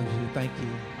 He loves you. Thank you.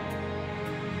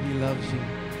 He loves you.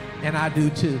 And I do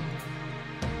too.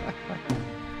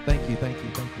 Thank you, thank you,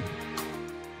 thank you.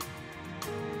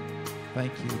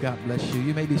 Thank you. God bless you.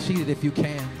 You may be seated if you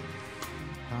can.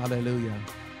 Hallelujah.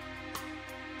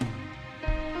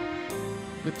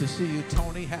 Good to see you,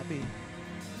 Tony. Happy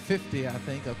 50, I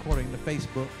think, according to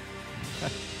Facebook.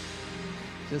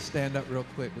 Just stand up real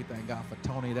quick. We thank God for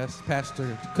Tony. That's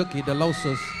Pastor Cookie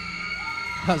DeLosa's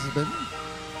husband.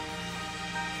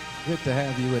 Good to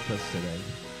have you with us today.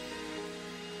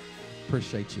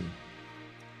 Appreciate you.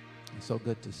 It's so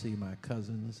good to see my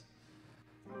cousins.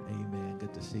 Amen.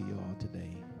 Good to see you all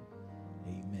today.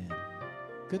 Amen.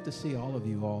 Good to see all of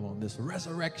you all on this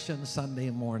Resurrection Sunday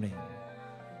morning,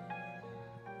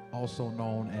 also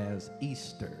known as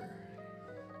Easter.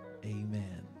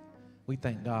 Amen. We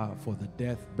thank God for the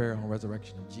death, burial, and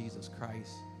resurrection of Jesus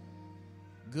Christ.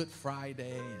 Good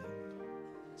Friday and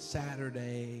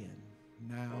Saturday and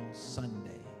now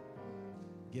Sunday.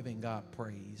 Giving God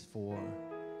praise for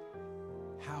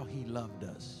how he loved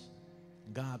us.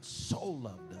 God so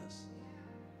loved us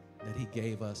that he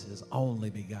gave us his only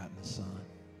begotten Son.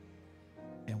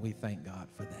 And we thank God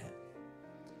for that.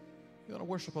 We're going to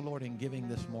worship the Lord in giving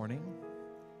this morning.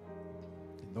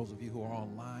 And those of you who are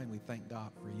online, we thank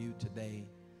God for you today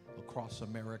across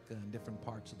America and different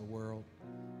parts of the world.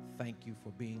 Thank you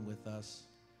for being with us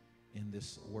in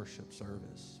this worship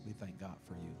service. We thank God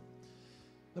for you.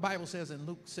 The Bible says in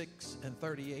Luke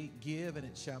 6:38, give and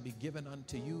it shall be given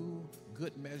unto you,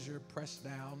 good measure, pressed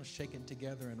down, shaken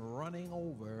together, and running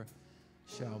over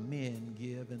shall men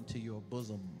give into your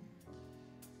bosom.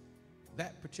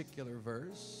 That particular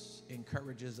verse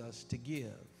encourages us to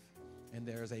give, and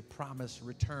there is a promised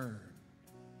return.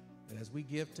 That as we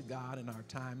give to God in our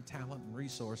time, talent, and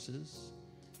resources,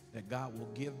 that God will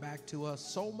give back to us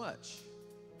so much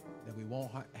that we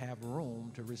won't have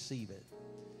room to receive it.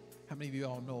 How many of you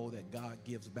all know that God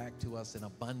gives back to us in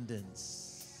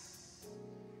abundance?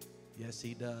 Yes,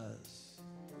 he does.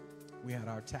 We had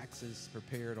our taxes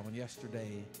prepared on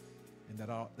yesterday, and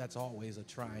that's always a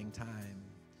trying time.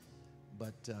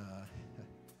 But,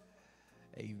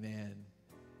 amen.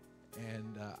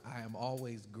 And I am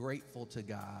always grateful to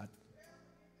God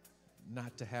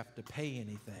not to have to pay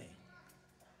anything.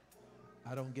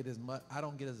 I don't get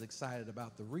as excited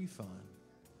about the refund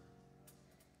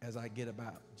as I get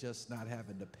about just not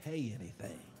having to pay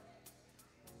anything.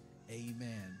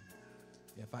 Amen.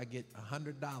 If I get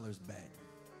 $100 back,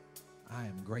 I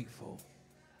am grateful.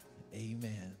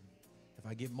 Amen. If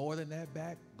I get more than that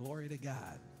back, glory to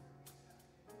God.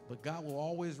 But God will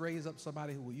always raise up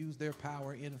somebody who will use their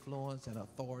power, influence, and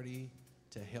authority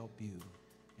to help you.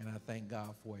 And I thank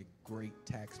God for a great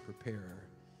tax preparer.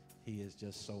 He is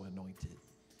just so anointed.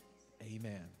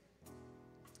 Amen.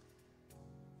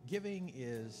 Giving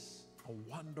is a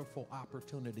wonderful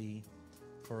opportunity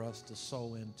for us to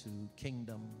sow into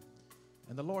kingdom.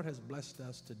 And the Lord has blessed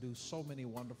us to do so many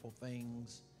wonderful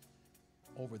things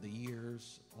over the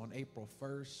years. On April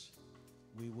 1st,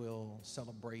 we will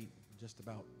celebrate just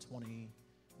about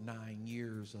 29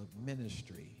 years of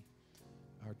ministry,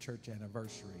 our church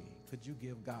anniversary. Could you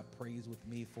give God praise with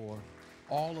me for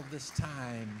all of this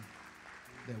time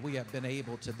that we have been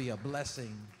able to be a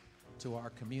blessing to our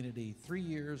community? 3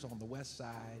 years on the west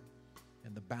side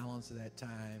and the balance of that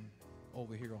time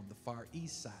over here on the far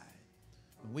east side.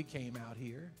 When we came out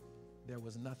here, there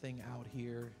was nothing out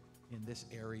here in this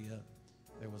area.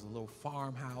 There was a little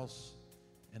farmhouse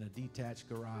and a detached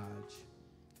garage,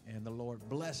 and the Lord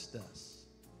blessed us,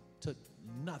 took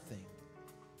nothing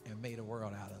and made a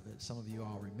world out of it. Some of you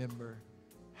all remember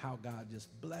how God just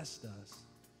blessed us,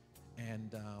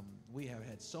 and we have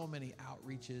had so many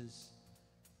outreaches.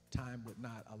 Time would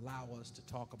not allow us to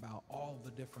talk about all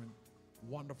the different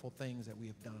wonderful things that we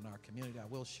have done in our community. I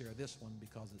will share this one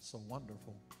because it's so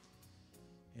wonderful.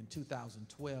 In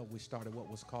 2012, we started what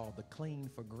was called the Clean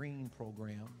for Green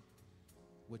program,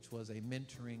 which was a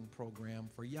mentoring program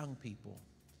for young people,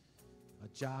 a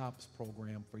jobs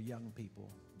program for young people.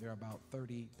 There are about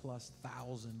 30+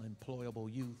 thousand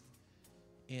employable youth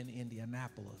in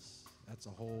Indianapolis. That's a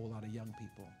whole lot of young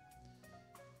people.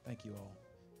 Thank you all.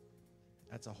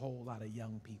 That's a whole lot of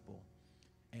young people.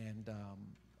 And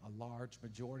a large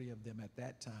majority of them at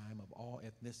that time, of all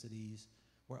ethnicities,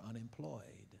 were unemployed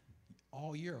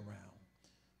all year round.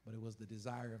 But it was the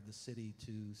desire of the city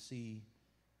to see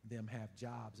them have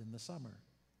jobs in the summer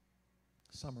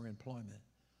employment.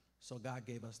 So God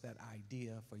gave us that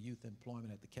idea for youth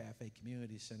employment at the Cafe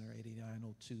Community Center,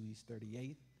 8902 East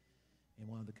 38th, in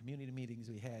one of the community meetings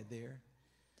we had there.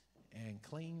 And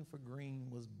Clean for Green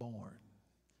was born.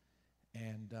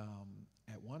 And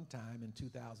at one time in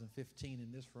 2015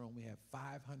 in this room, we had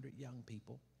 500 young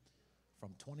people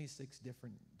from 26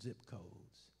 different zip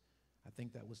codes. I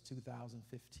think that was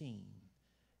 2015.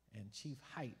 And Chief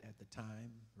Height at the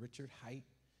time, Richard Height,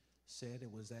 said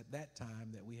it was at that time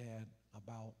that we had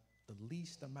about the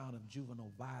least amount of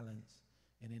juvenile violence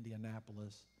in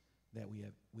Indianapolis that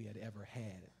we had ever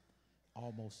had,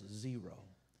 almost zero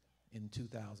in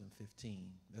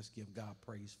 2015. Let's give God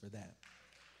praise for that.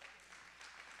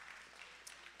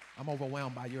 I'm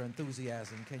overwhelmed by your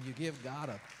enthusiasm. Can you give God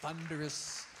a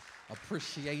thunderous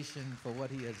appreciation for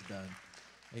what he has done?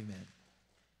 Amen.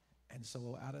 And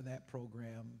so out of that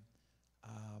program,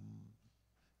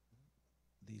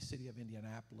 the city of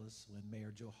Indianapolis, when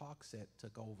Mayor Joe Hogsett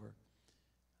took over,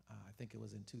 I think it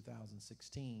was in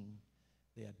 2016,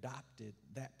 they adopted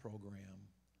that program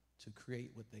to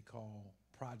create what they call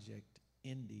Project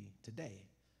Indy Today,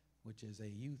 which is a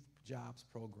youth jobs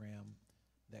program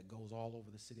that goes all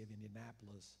over the city of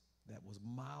Indianapolis that was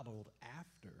modeled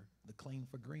after the Clean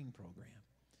for Green program.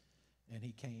 And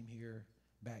he came here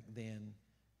back then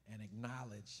and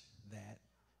acknowledged that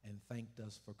and thanked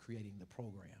us for creating the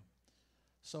program.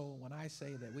 So when I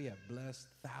say that we have blessed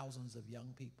thousands of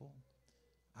young people,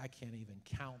 I can't even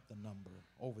count the number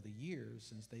over the years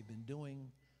since they've been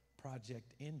doing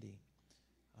Project Indy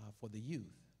for the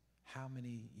youth, how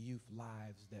many youth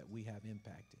lives that we have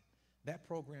impacted. That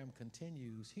program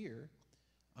continues here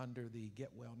under the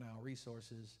Get Well Now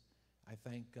resources. I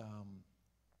thank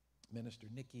Minister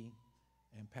Nikki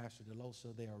and Pastor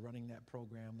DeLosa. They are running that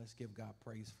program. Let's give God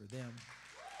praise for them.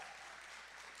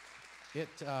 It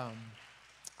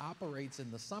operates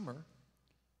in the summer,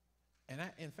 and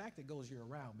in fact, it goes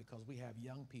year-round because we have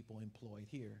young people employed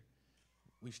here.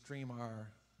 We stream our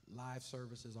live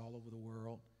services all over the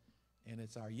world, and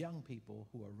it's our young people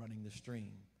who are running the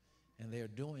stream. And they're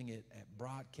doing it at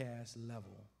broadcast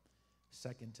level,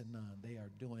 second to none. They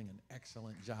are doing an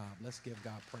excellent job. Let's give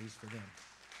God praise for them.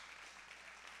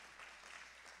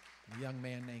 A young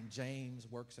man named James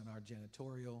works in our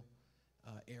janitorial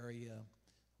area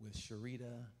with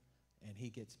Sharita, and he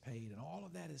gets paid. And all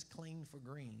of that is Clean for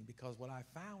Green, because what I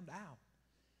found out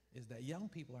is that young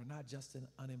people are not just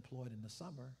unemployed in the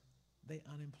summer, they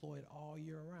unemployed all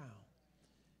year round.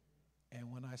 And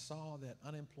when I saw that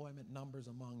unemployment numbers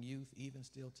among youth, even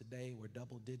still today, were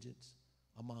double digits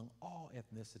among all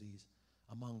ethnicities,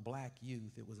 among black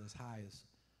youth, it was as high as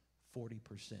 40%.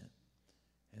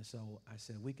 And so I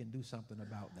said, we can do something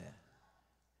about that.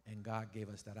 And God gave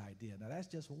us that idea. Now, that's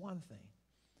just one thing,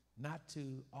 not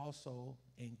to also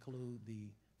include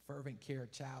the Fervent Care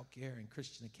Child Care and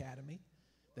Christian Academy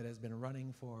that has been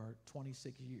running for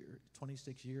 26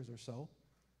 years or so.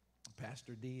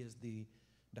 Pastor D is the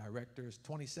directors,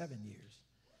 27 years.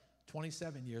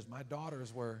 27 years. My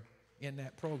daughters were in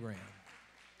that program.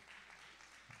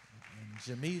 And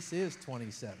Jamise is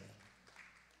 27.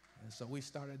 And so we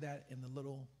started that in the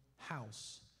little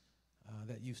house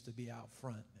that used to be out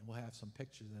front. And we'll have some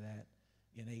pictures of that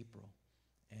in April.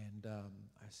 And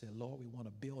I said, Lord, we want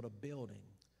to build a building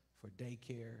for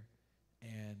daycare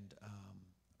and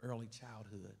early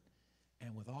childhood.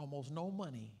 And with almost no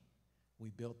money, we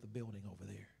built the building over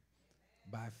there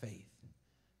by faith.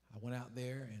 I went out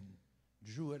there and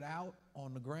drew it out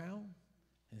on the ground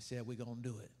and said, we're going to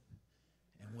do it.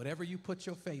 And whatever you put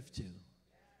your faith to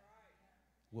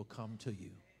will come to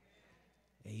you.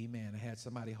 Amen. I had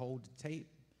somebody hold the tape,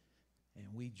 and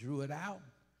we drew it out.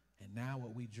 And now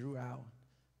what we drew out,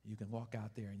 you can walk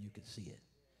out there and you can see it.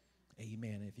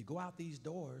 Amen. And if you go out these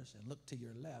doors and look to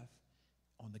your left,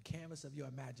 on the canvas of your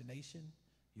imagination,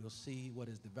 you'll see what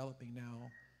is developing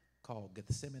now called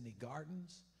Gethsemane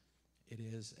Gardens. It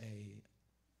is a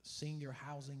senior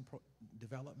housing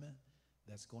development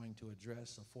that's going to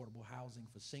address affordable housing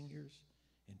for seniors.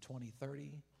 In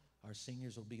 2030, our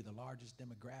seniors will be the largest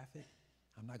demographic.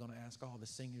 I'm not going to ask all the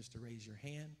seniors to raise your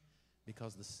hand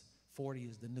because the 40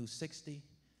 is the new 60.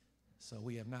 So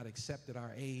we have not accepted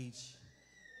our age.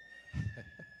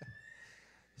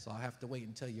 So I'll have to wait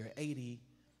until you're 80.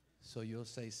 So you'll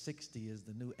say 60 is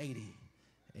the new 80.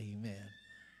 Amen.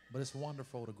 But it's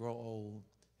wonderful to grow old.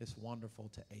 It's wonderful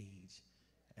to age.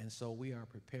 And so we are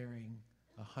preparing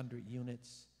 100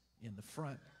 units in the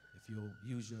front. If you'll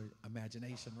use your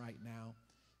imagination right now,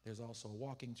 there's also a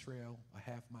walking trail, a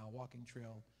half-mile walking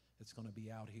trail that's going to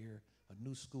be out here, a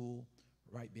new school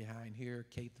right behind here,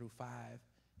 K through 5,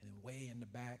 and way in the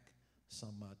back,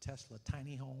 some Tesla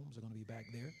tiny homes are going to be back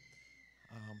there.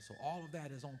 So all of that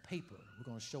is on paper. We're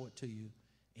going to show it to you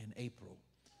in April.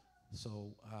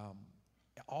 So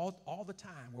all the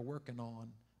time we're working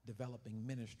on developing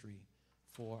ministry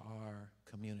for our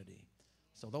community.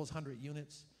 So those 100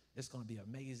 units, it's going to be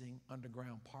amazing.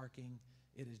 Underground parking,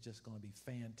 it is just going to be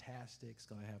fantastic. It's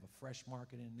going to have a fresh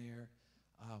market in there,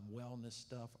 wellness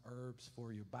stuff, herbs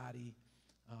for your body,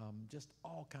 just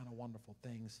all kind of wonderful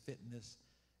things. Fitness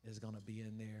is going to be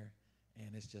in there,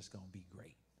 and it's just going to be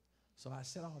great. So I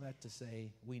said all that to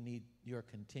say we need your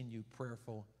continued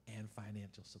prayerful and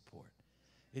financial support.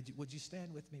 Would you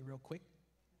stand with me real quick?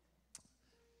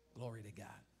 Glory to God.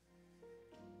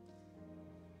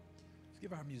 Let's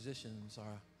give our musicians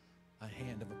a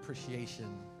hand of appreciation.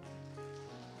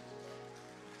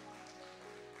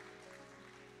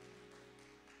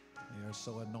 They are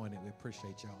so anointed. We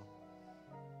appreciate y'all.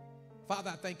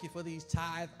 Father, I thank you for these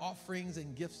tithe offerings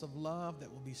and gifts of love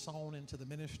that will be sown into the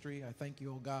ministry. I thank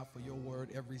you, oh God, for your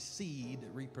word. Every seed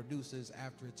reproduces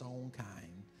after its own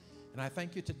kind. And I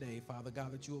thank you today, Father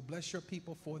God, that you will bless your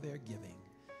people for their giving.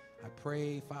 I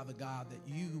pray, Father God, that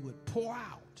you would pour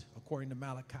out, according to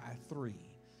Malachi 3,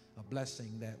 a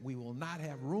blessing that we will not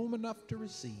have room enough to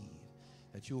receive,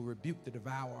 that you will rebuke the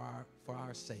devourer for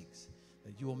our sakes,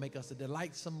 that you will make us a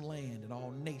delightsome land, and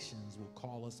all nations will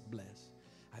call us blessed.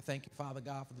 I thank you, Father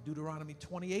God, for the Deuteronomy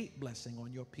 28 blessing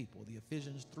on your people, the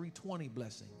Ephesians 3:20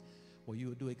 blessing, where you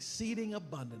will do exceeding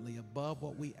abundantly above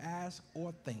what we ask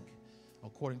or think,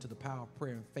 according to the power of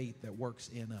prayer and faith that works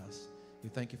in us. We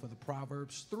thank you for the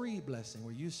Proverbs 3 blessing,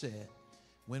 where you said,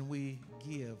 when we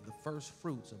give the first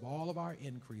fruits of all of our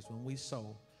increase, when we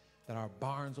sow, that our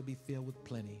barns will be filled with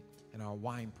plenty and our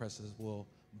wine presses will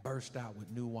burst out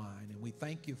with new wine. And we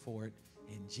thank you for it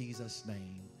in Jesus'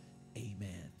 name.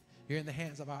 Amen. You're in the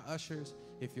hands of our ushers.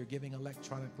 If you're giving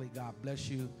electronically, God bless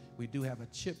you. We do have a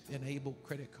chip-enabled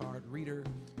credit card reader,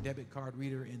 debit card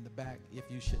reader in the back if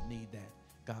you should need that.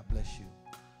 God bless you.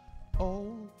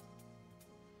 Oh,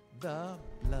 the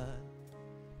blood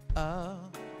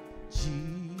of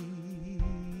Jesus.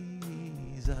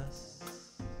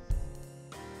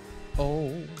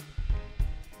 Oh,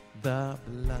 the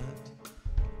blood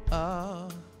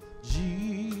of Jesus.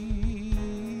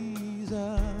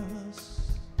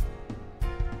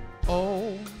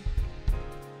 Oh,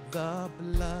 the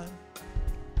blood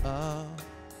of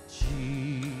Jesus.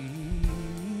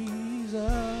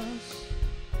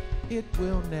 It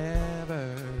will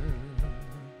never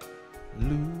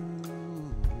lose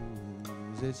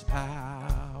its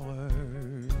power.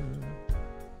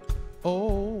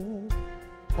 Oh,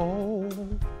 oh,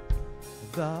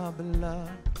 the blood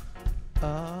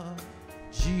of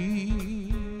Jesus.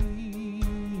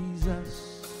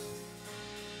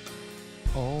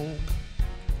 Oh,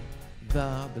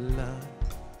 the blood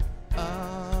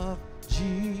of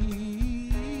Jesus.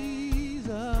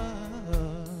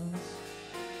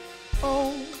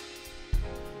 Oh,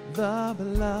 the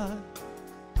blood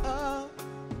of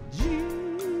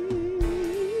Jesus.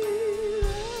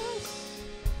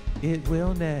 It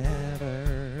will never.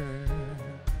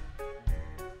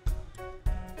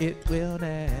 It will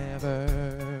never.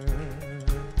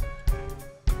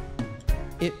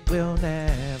 It will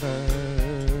never.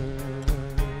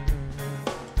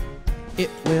 It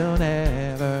will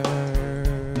never.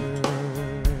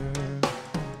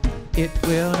 It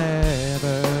will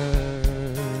never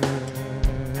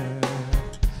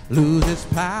lose its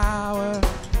power.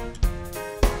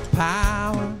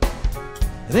 Power.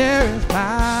 There is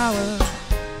power.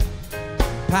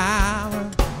 Power.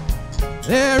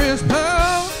 There is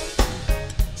power.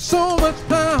 So much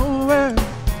power.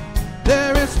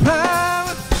 There is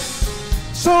power.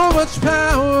 So much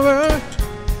power.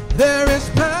 There is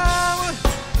power.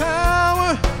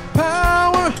 Power.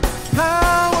 Power.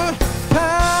 Power.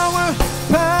 Power.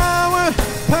 Power.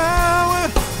 Power.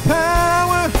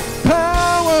 Power.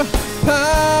 Power.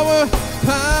 Power.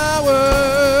 Power.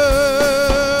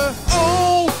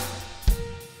 Oh,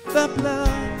 the blood.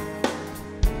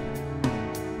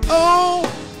 Oh,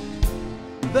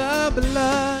 the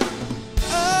blood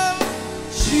of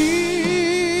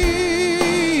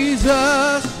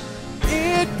Jesus,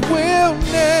 it will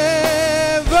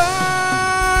never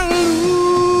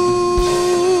lose.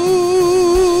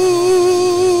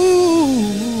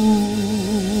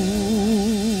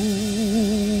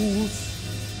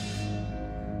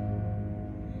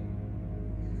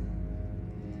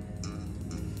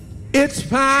 Its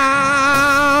power.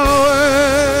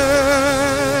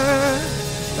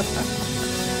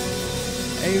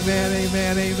 Amen,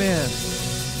 amen, amen.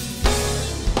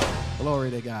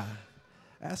 Glory to God.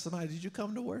 Ask somebody, did you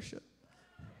come to worship?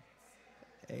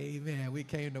 Amen. We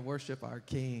came to worship our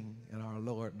King and our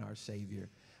Lord and our Savior.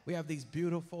 We have these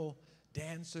beautiful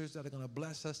dancers that are going to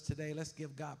bless us today. Let's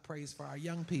give God praise for our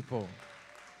young people.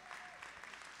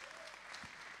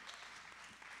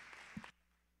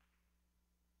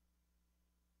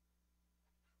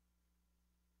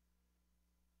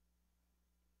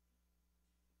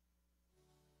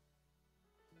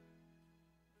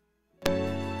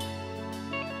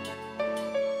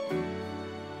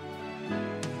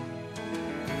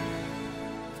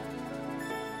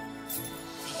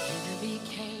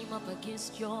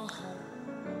 Against your home.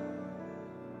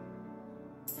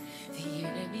 The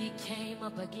enemy came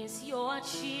up against your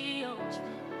children.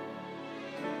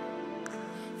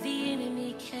 The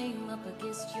enemy came up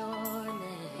against your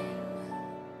name.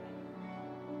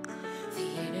 The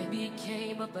enemy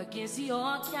came up against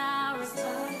your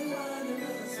character.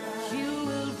 You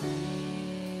will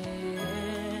win,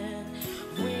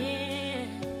 win.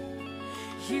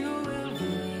 You will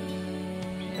win.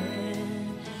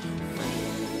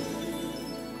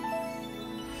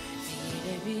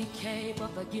 The enemy came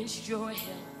up against your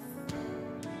health.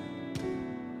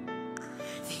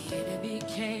 The enemy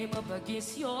came up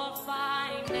against your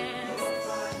finances.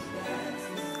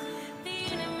 The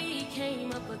enemy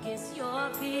came up against your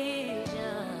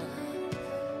vision.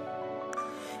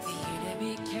 The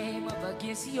enemy came up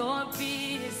against your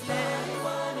business.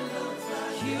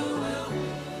 You will win.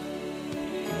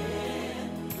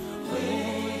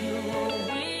 You will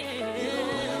win.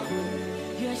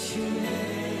 Yes, you will.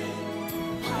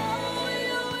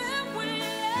 Grow.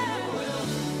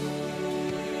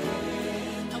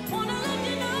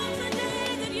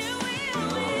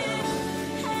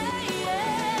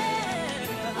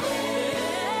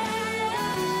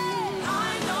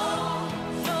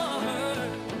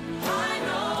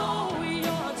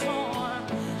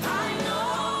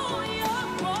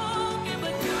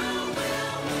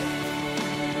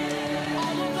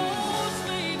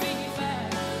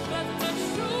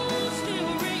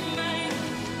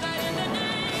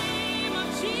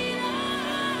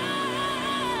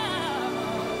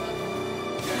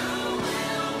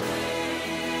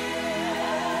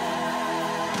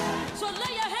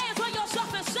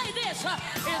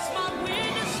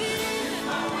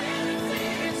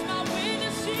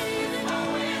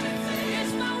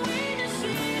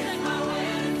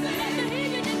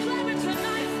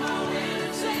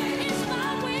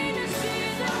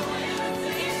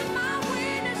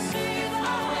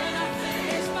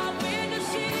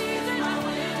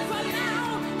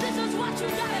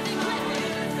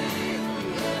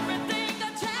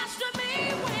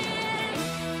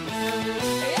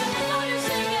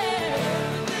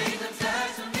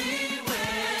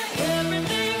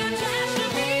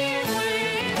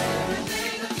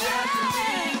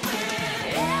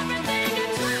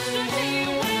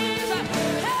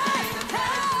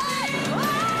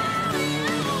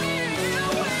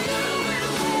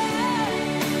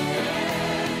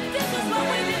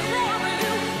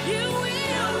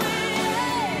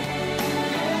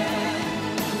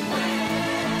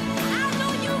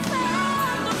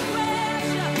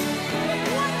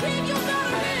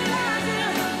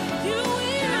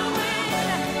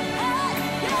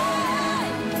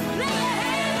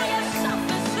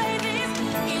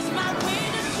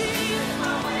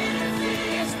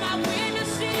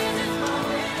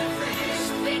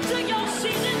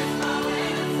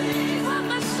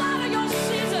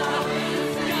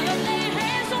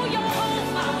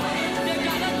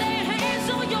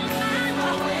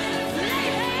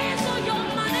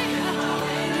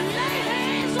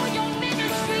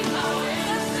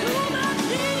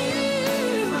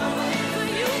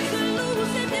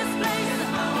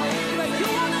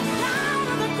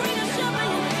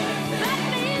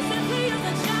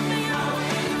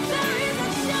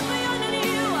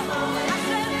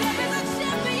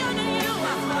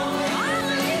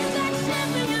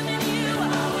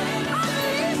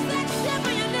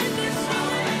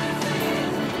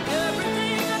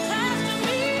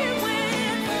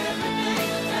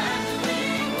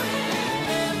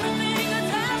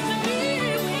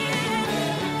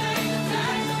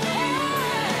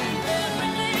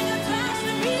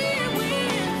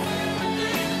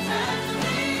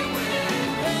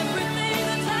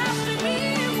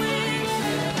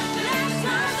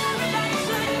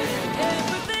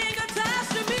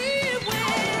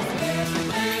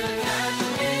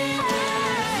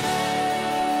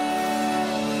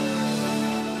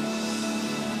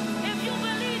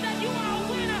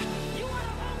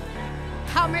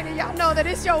 How many of y'all know that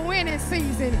it's your winning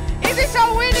season? Is it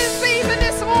your winning season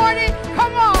this morning?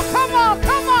 Come on, come on,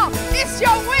 come on. It's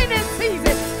your winning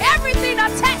season. Everything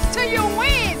attached to you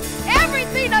wins.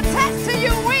 Everything attached to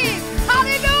you wins.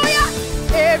 Hallelujah.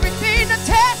 Everything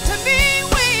attached to me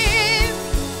wins.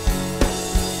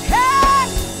 Hey,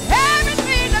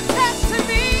 everything attached to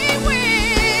me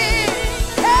wins.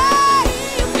 Hey,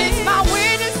 it's my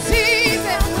winning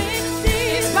season.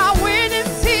 It's my winning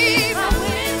season.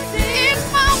 It's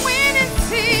my winning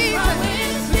season.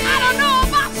 I don't know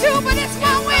about you, but it's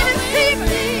my winning season.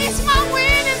 It's my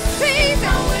winning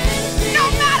season. No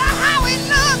matter how it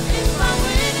looks,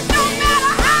 no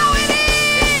matter how it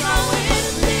is,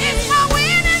 it's my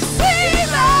winning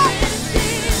season.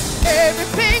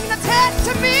 Everything attached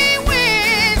to me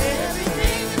wins.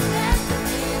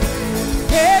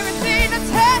 Everything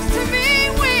attached to me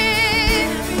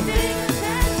wins.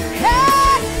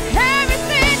 Hey,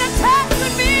 everything attached to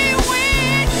me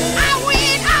wins. I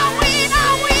win, I win, I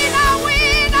win, I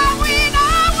win, I win, I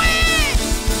win.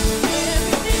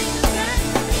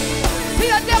 See,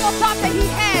 the devil thought that he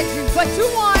had you, but you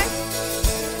won.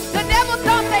 The devil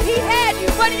thought that he had you,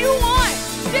 but you won.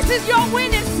 This is your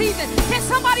winning season. Can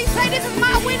somebody say this is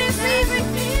my winning season?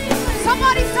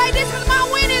 Somebody say this is my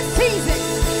winning season.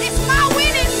 It's my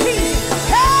winning season.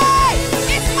 Hey,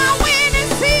 it's my winning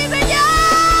season.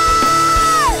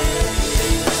 Yeah!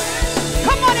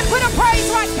 Come on and put a praise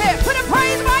right there. Put a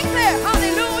praise right there.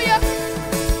 Hallelujah.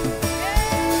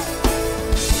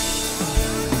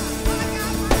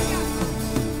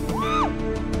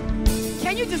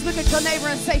 Can you just look at your neighbor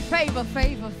and say favor,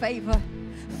 favor, favor?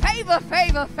 Favor,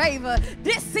 favor, favor.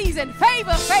 This season,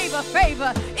 favor, favor,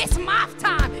 favor. It's my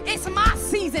time. It's my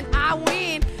season. I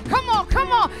win. Come on,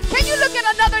 come on. Can you look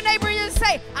at another neighbor and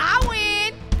say, I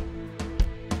win?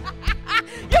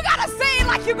 You got to say it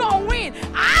like you're going to win.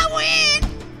 I win.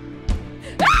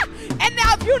 And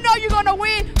now if you know you're going to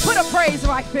win, put a praise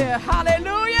right there.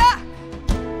 Hallelujah.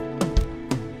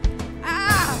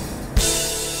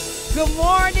 Good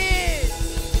morning.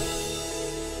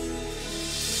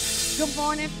 Good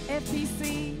morning,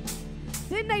 FPC.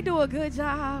 Didn't they do a good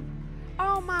job?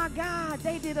 Oh my God,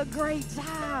 they did a great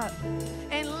job.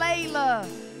 And Layla,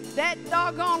 that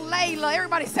doggone Layla,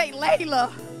 everybody say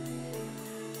Layla.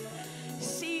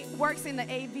 She works in the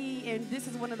AV, and this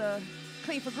is one of the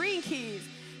Clean for Green kids.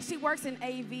 She works in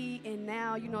AV, and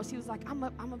now, you know, she was like, I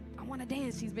want to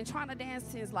dance. She's been trying to dance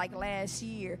since like last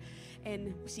year,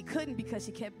 and she couldn't because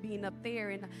she kept being up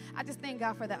there. And I just thank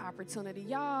God for the opportunity.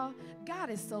 Y'all, God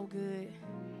is so good.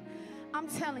 I'm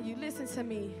telling you, listen to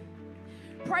me.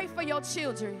 Pray for your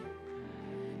children.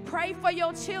 Pray for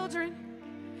your children.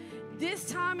 This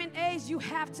time and age, you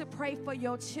have to pray for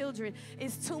your children.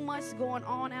 It's too much going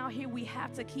on out here. We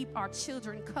have to keep our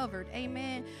children covered.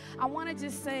 Amen. I want to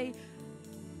just say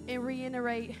and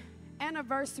reiterate,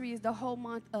 anniversary is the whole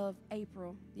month of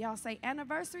April. Y'all say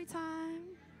anniversary time.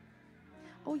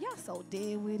 Oh, y'all so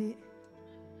dead with it.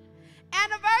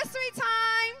 Anniversary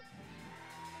time.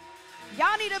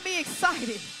 Y'all need to be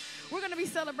excited. We're going to be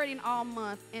celebrating all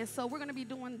month, and so we're going to be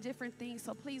doing different things.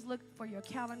 So please look for your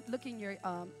calendar, look in your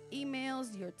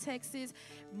emails, your texts,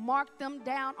 mark them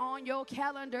down on your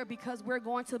calendar because we're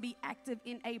going to be active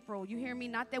in April. You hear me?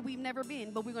 Not that we've never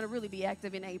been, but we're going to really be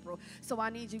active in April. So I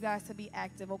need you guys to be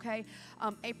active, okay?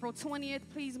 April 20th,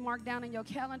 please mark down in your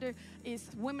calendar. It's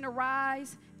Women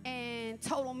Arise and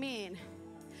Total Men.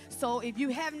 So if you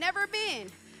have never been,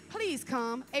 please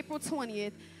come April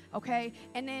 20th. Okay,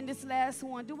 and then this last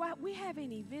one, we have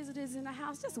any visitors in the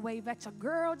house? Just wave at your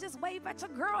girl. Just wave at your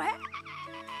girl.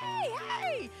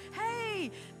 Hey.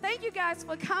 Thank you guys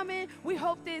for coming. We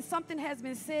hope that something has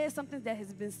been said, something that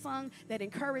has been sung that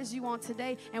encouraged you on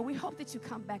today, and we hope that you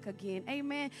come back again.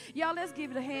 Amen. Y'all, let's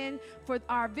give it a hand for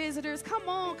our visitors. Come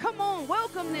on.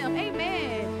 Welcome them.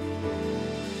 Amen.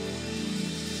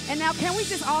 And now, can we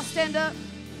just all stand up,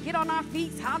 get on our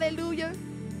feet? Hallelujah.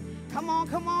 Come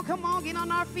on, get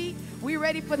on our feet. We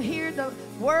ready for to hear the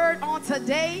word on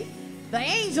today. The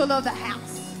angel of the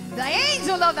house. The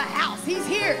angel of the house. He's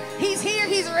here, he's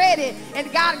ready.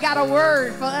 And God got a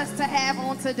word for us to have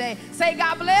on today. Say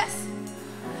God bless.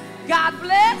 God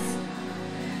bless.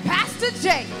 Pastor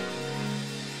Jay.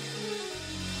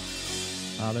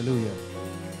 Hallelujah.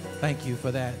 Thank you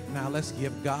for that. Now let's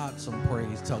give God some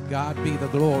praise. To God be the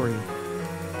glory.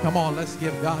 Come on, let's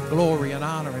give God glory and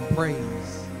honor and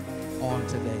praise on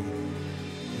today.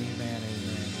 Amen.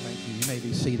 Thank you. You may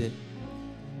be seated.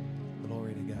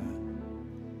 Glory to God.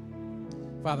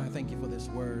 Father, I thank you for this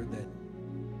word that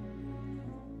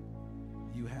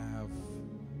you have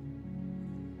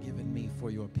given me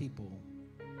for your people.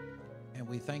 And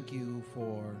we thank you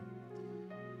for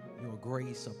your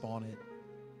grace upon it,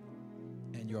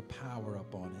 and your power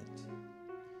upon it.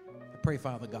 I pray,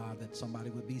 Father God, that somebody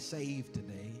would be saved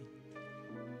today.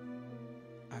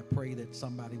 I pray that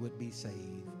somebody would be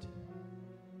saved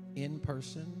in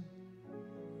person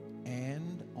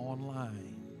and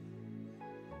online.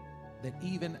 That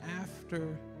even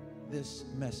after this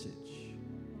message,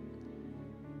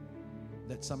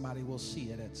 that somebody will see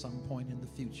it at some point in the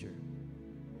future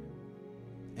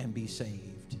and be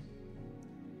saved.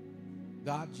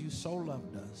 God, you so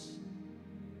loved us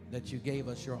that you gave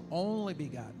us your only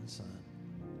begotten Son,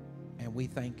 and we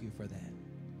thank you for that.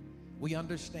 We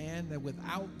understand that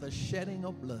without the shedding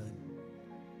of blood,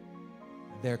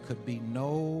 there could be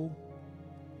no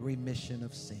remission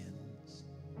of sins.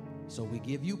 So we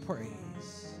give you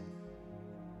praise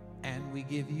and we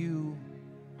give you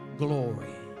glory.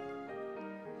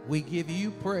 We give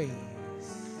you praise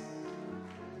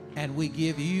and we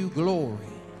give you glory.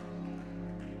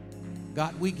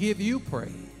 God, we give you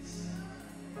praise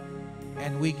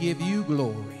and we give you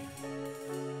glory.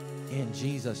 In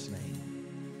Jesus'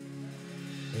 name,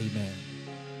 amen.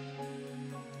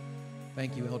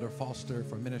 Thank you, Elder Foster,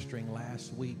 for ministering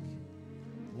last week.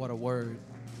 What a word.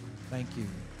 Thank you.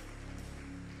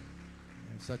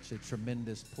 And such a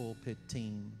tremendous pulpit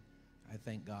team. I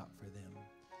thank God for them.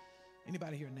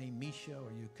 Anybody here named Misha, or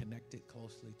are you connected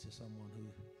closely to someone who,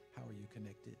 how are you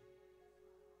connected?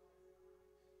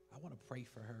 I want to pray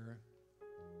for her.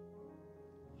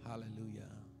 Hallelujah.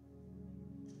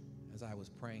 As I was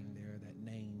praying there, that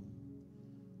name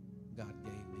God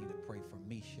gave me to pray for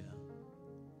Misha.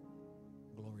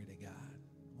 Glory to God.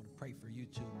 I want to pray for you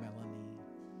too, Melanie.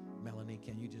 Melanie,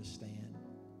 can you just stand?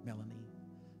 Melanie,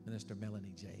 Minister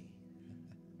Melanie J.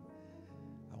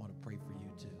 I want to pray for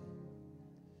you too.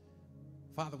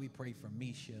 Father, we pray for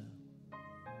Misha.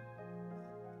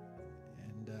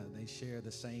 And they share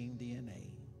the same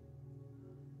DNA.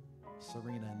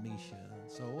 Serena and Misha.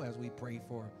 So as we pray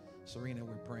for Serena,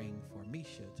 we're praying for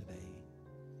Misha today.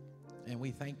 And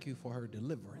we thank you for her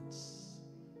deliverance,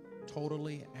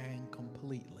 totally and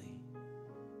completely.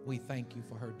 We thank you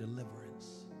for her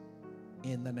deliverance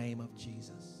in the name of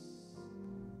Jesus.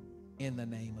 In the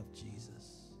name of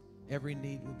Jesus. Every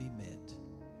need will be met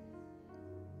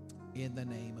in the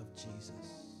name of Jesus.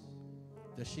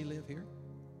 Does she live here?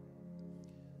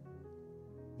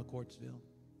 McCourtsville?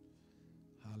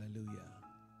 Hallelujah.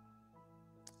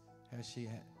 Has she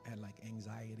had like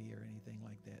anxiety or anything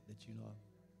like that you know of?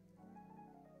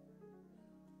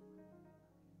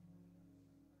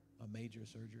 A major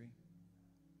surgery?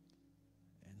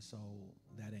 And so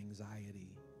that anxiety,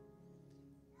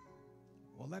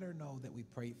 well, let her know that we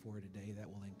prayed for her today. That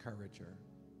will encourage her.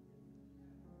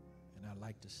 And I'd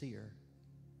like to see her.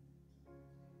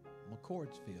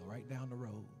 McCourtsville, right down the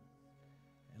road.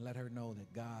 And let her know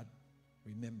that God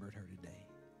remembered her today.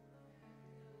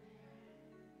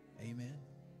 Amen.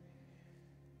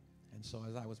 And so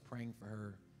as I was praying for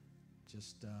her,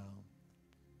 just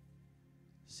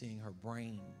seeing her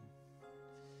brain.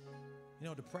 You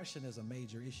know, depression is a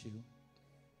major issue.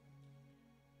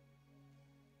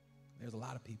 There's a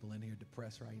lot of people in here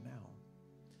depressed right now.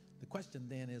 The question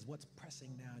then is, what's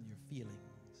pressing down your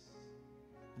feelings?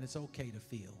 And it's okay to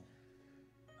feel.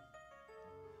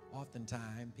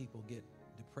 Oftentimes, people get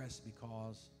depressed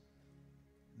because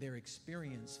their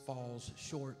experience falls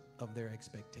short of their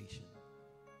expectation.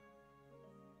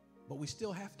 But we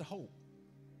still have to hope.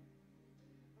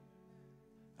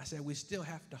 I said we still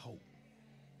have to hope.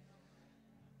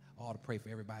 I ought to pray for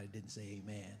everybody that didn't say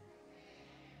amen.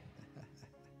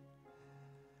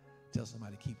 Tell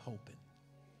somebody to keep hoping.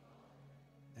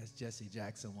 As Jesse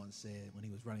Jackson once said when he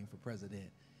was running for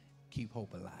president, keep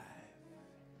hope alive.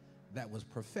 That was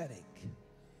prophetic.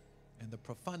 And the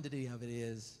profundity of it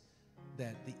is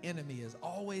that the enemy is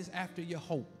always after your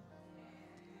hope.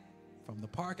 From the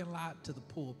parking lot to the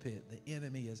pulpit, the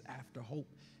enemy is after hope.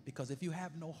 Because if you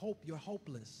have no hope, you're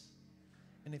hopeless.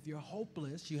 And if you're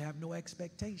hopeless, you have no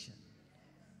expectation.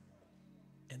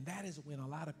 And that is when a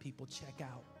lot of people check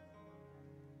out.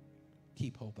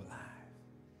 Keep hope alive.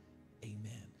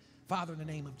 Amen. Father, in the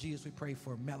name of Jesus, we pray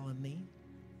for Melanie.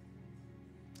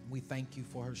 We thank you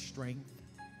for her strength.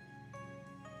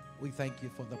 We thank you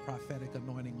for the prophetic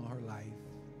anointing on her life.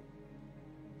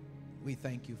 We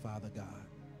thank you, Father God.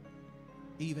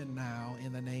 Even now,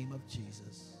 in the name of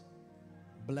Jesus,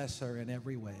 bless her in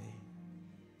every way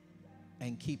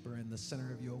and keep her in the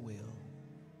center of your will.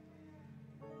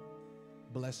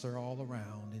 Bless her all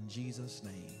around in Jesus'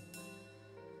 name.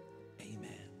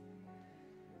 Amen.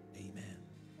 Amen.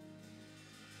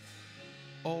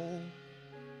 Oh,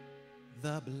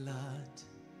 the blood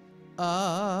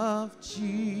of Jesus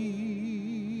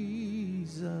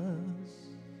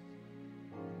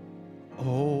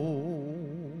Oh,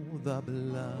 the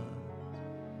blood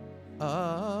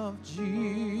of Jesus.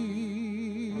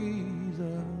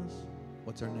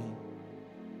 What's her name?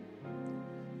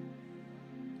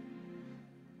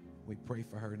 We pray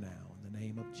for her now in the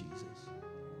name of Jesus.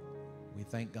 We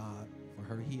thank God for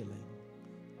her healing.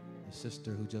 The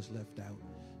sister who just left out,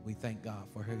 we thank God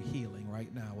for her healing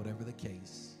right now, whatever the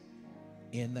case.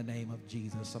 In the name of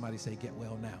Jesus. Somebody say, get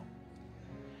well now.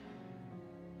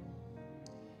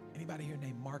 Anybody here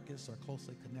named Marcus or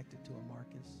closely connected to a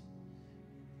Marcus?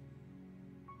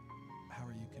 How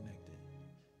are you connected?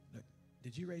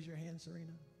 Did you raise your hand,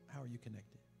 Serena? How are you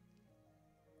connected?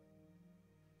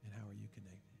 And how are you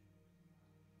connected?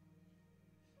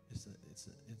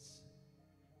 It's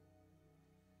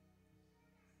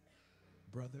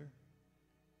brother,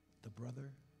 the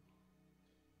brother,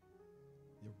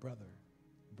 your brother,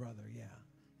 yeah.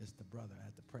 It's the brother. I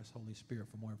have to press Holy Spirit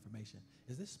for more information.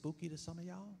 Is this spooky to some of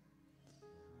y'all?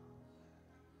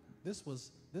 This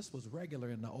was regular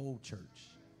in the old church.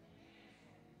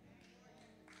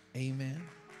 Amen.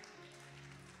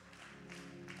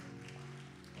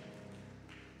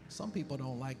 Some people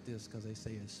don't like this because they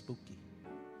say it's spooky.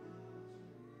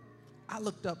 I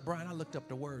looked up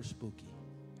the word spooky.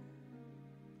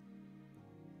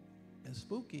 And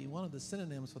spooky, one of the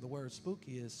synonyms for the word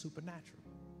spooky is supernatural.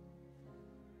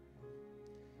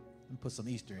 Let me put some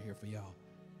Easter in here for y'all.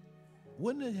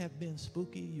 Wouldn't it have been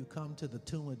spooky you come to the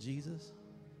tomb of Jesus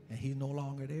and he's no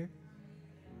longer there?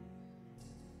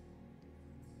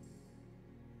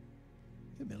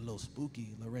 It'd been a little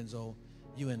spooky, Lorenzo.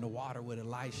 You in the water with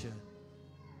Elisha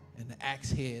and the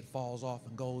axe head falls off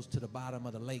and goes to the bottom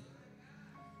of the lake.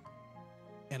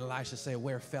 And Elisha said,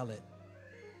 where fell it?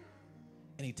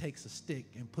 And he takes a stick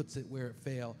and puts it where it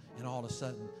fell, and all of a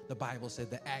sudden the Bible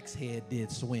said the axe head did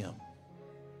swim.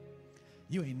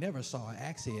 You ain't never saw an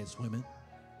axe head swimming.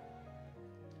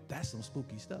 That's some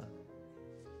spooky stuff,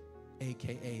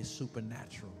 AKA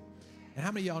supernatural. And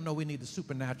how many of y'all know we need the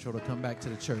supernatural to come back to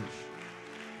the church?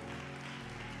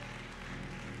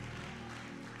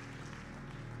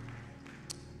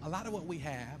 A lot of what we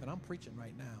have, and I'm preaching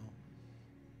right now,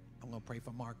 I'm going to pray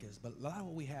for Marcus, but a lot of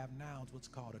what we have now is what's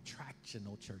called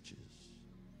attractional churches.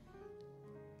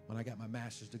 When I got my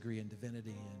master's degree in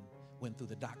divinity and went through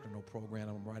the doctrinal program,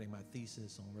 I'm writing my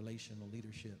thesis on relational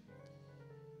leadership.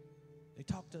 They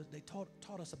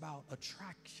taught us about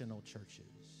attractional churches.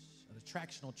 An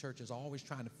attractional church is always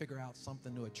trying to figure out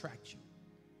something to attract you.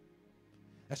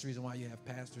 That's the reason why you have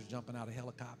pastors jumping out of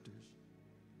helicopters.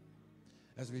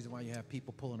 That's the reason why you have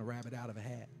people pulling a rabbit out of a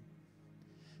hat.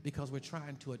 Because we're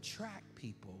trying to attract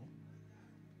people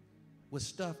with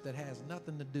stuff that has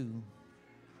nothing to do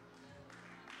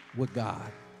with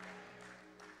God.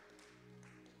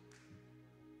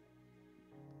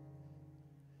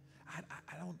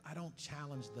 I don't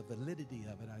challenge the validity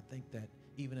of it. I think that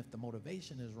even if the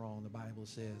motivation is wrong, the Bible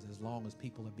says as long as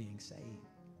people are being saved.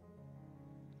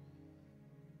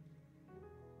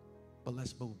 But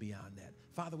let's move beyond that.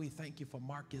 Father, we thank you for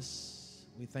Marcus.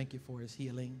 We thank you for his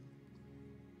healing.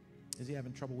 Is he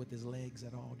having trouble with his legs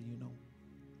at all? Do you know?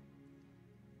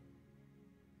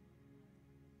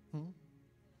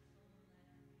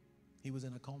 He was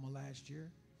in a coma last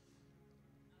year.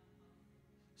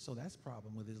 So that's a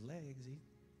problem with his legs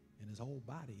and his whole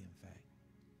body, in fact.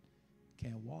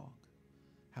 Can't walk.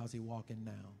 How's he walking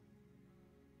now?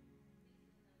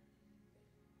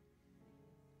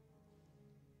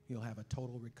 He'll have a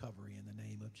total recovery in the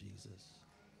name of Jesus.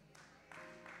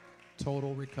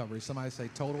 Total recovery. Somebody say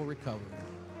total recovery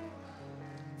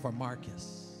for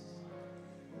Marcus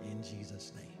in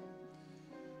Jesus' name.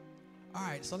 All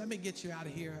right, so let me get you out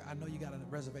of here. I know you got a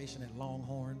reservation at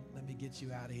Longhorn. Let me get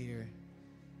you out of here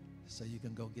so you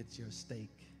can go get your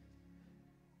steak.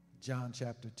 John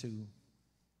chapter 2.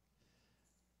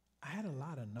 I had a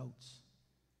lot of notes,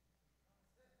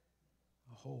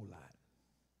 a whole lot,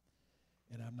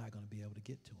 and I'm not going to be able to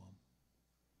get to them.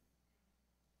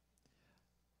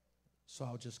 So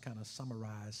I'll just kind of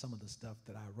summarize some of the stuff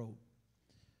that I wrote.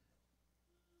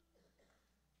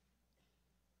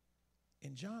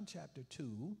 In John chapter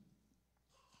 2,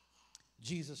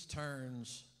 Jesus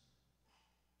turns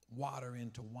water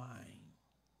into wine.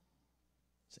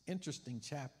 It's an interesting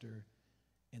chapter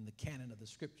in the canon of the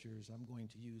scriptures. I'm going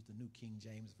to use the New King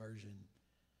James Version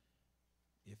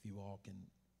if you all can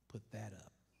put that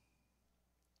up.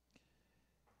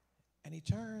 And he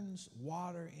turns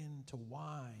water into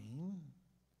wine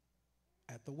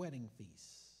at the wedding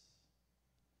feast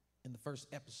in the first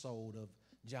episode of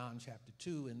John chapter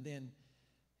 2. And then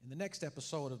in the next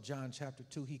episode of John chapter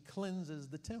 2, he cleanses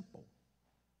the temple.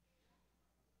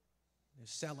 They're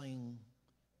selling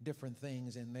different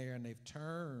things in there, and they've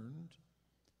turned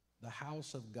the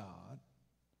house of God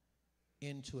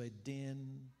into a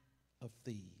den of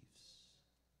thieves.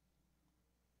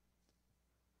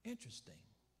 Interesting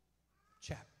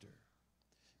chapter,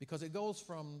 because it goes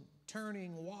from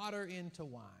turning water into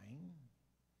wine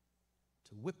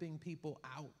to whipping people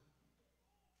out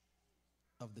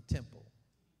of the temple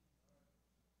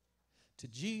to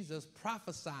Jesus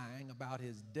prophesying about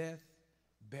his death,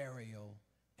 burial,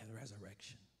 and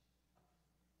resurrection.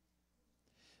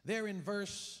 There in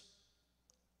verse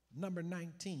number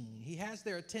 19, he has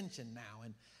their attention now,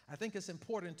 and I think it's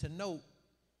important to note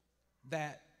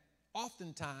that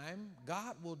oftentimes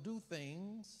God will do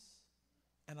things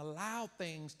and allow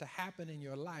things to happen in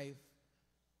your life,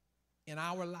 in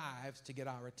our lives, to get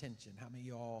our attention. How many of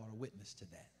y'all are witness to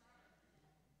that?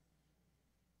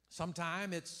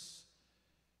 Sometimes it's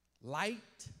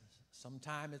light,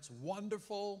 sometimes it's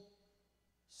wonderful,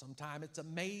 sometimes it's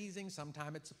amazing,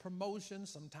 sometimes it's a promotion,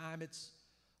 sometimes it's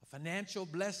a financial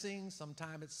blessing,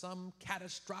 sometimes it's some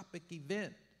catastrophic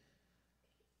event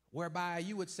whereby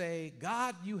you would say,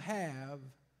 God, you have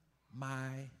my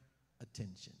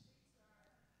attention.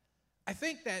 I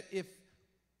think that if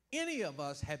any of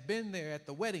us had been there at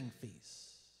the wedding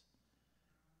feast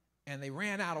and they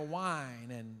ran out of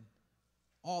wine and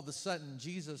all of a sudden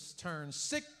Jesus turned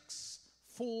 6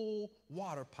 full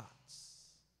water pots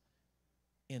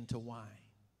into wine,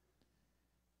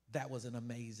 that was an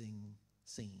amazing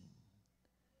scene.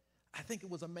 I think it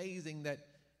was amazing that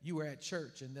you were at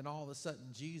church and then all of a sudden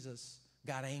Jesus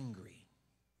got angry.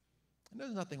 And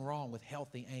there's nothing wrong with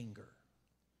healthy anger.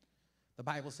 The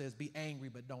Bible says be angry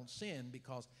but don't sin,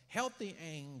 because healthy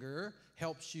anger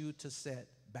helps you to set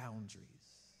boundaries.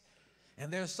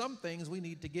 And there's some things we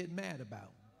need to get mad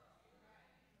about.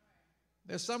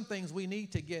 There's some things we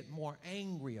need to get more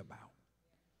angry about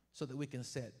so that we can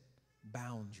set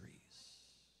boundaries.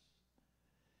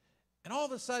 And all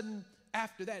of a sudden,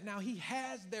 after that, now he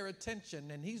has their attention,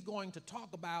 and he's going to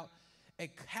talk about a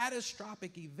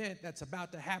catastrophic event that's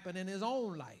about to happen in his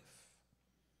own life.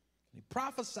 He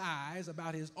prophesies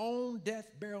about his own death,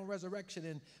 burial, and resurrection.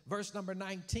 In verse number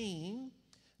 19,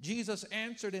 Jesus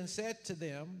answered and said to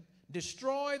them,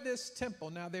 destroy this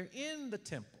temple. Now they're in the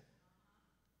temple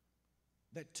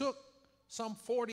that took some 40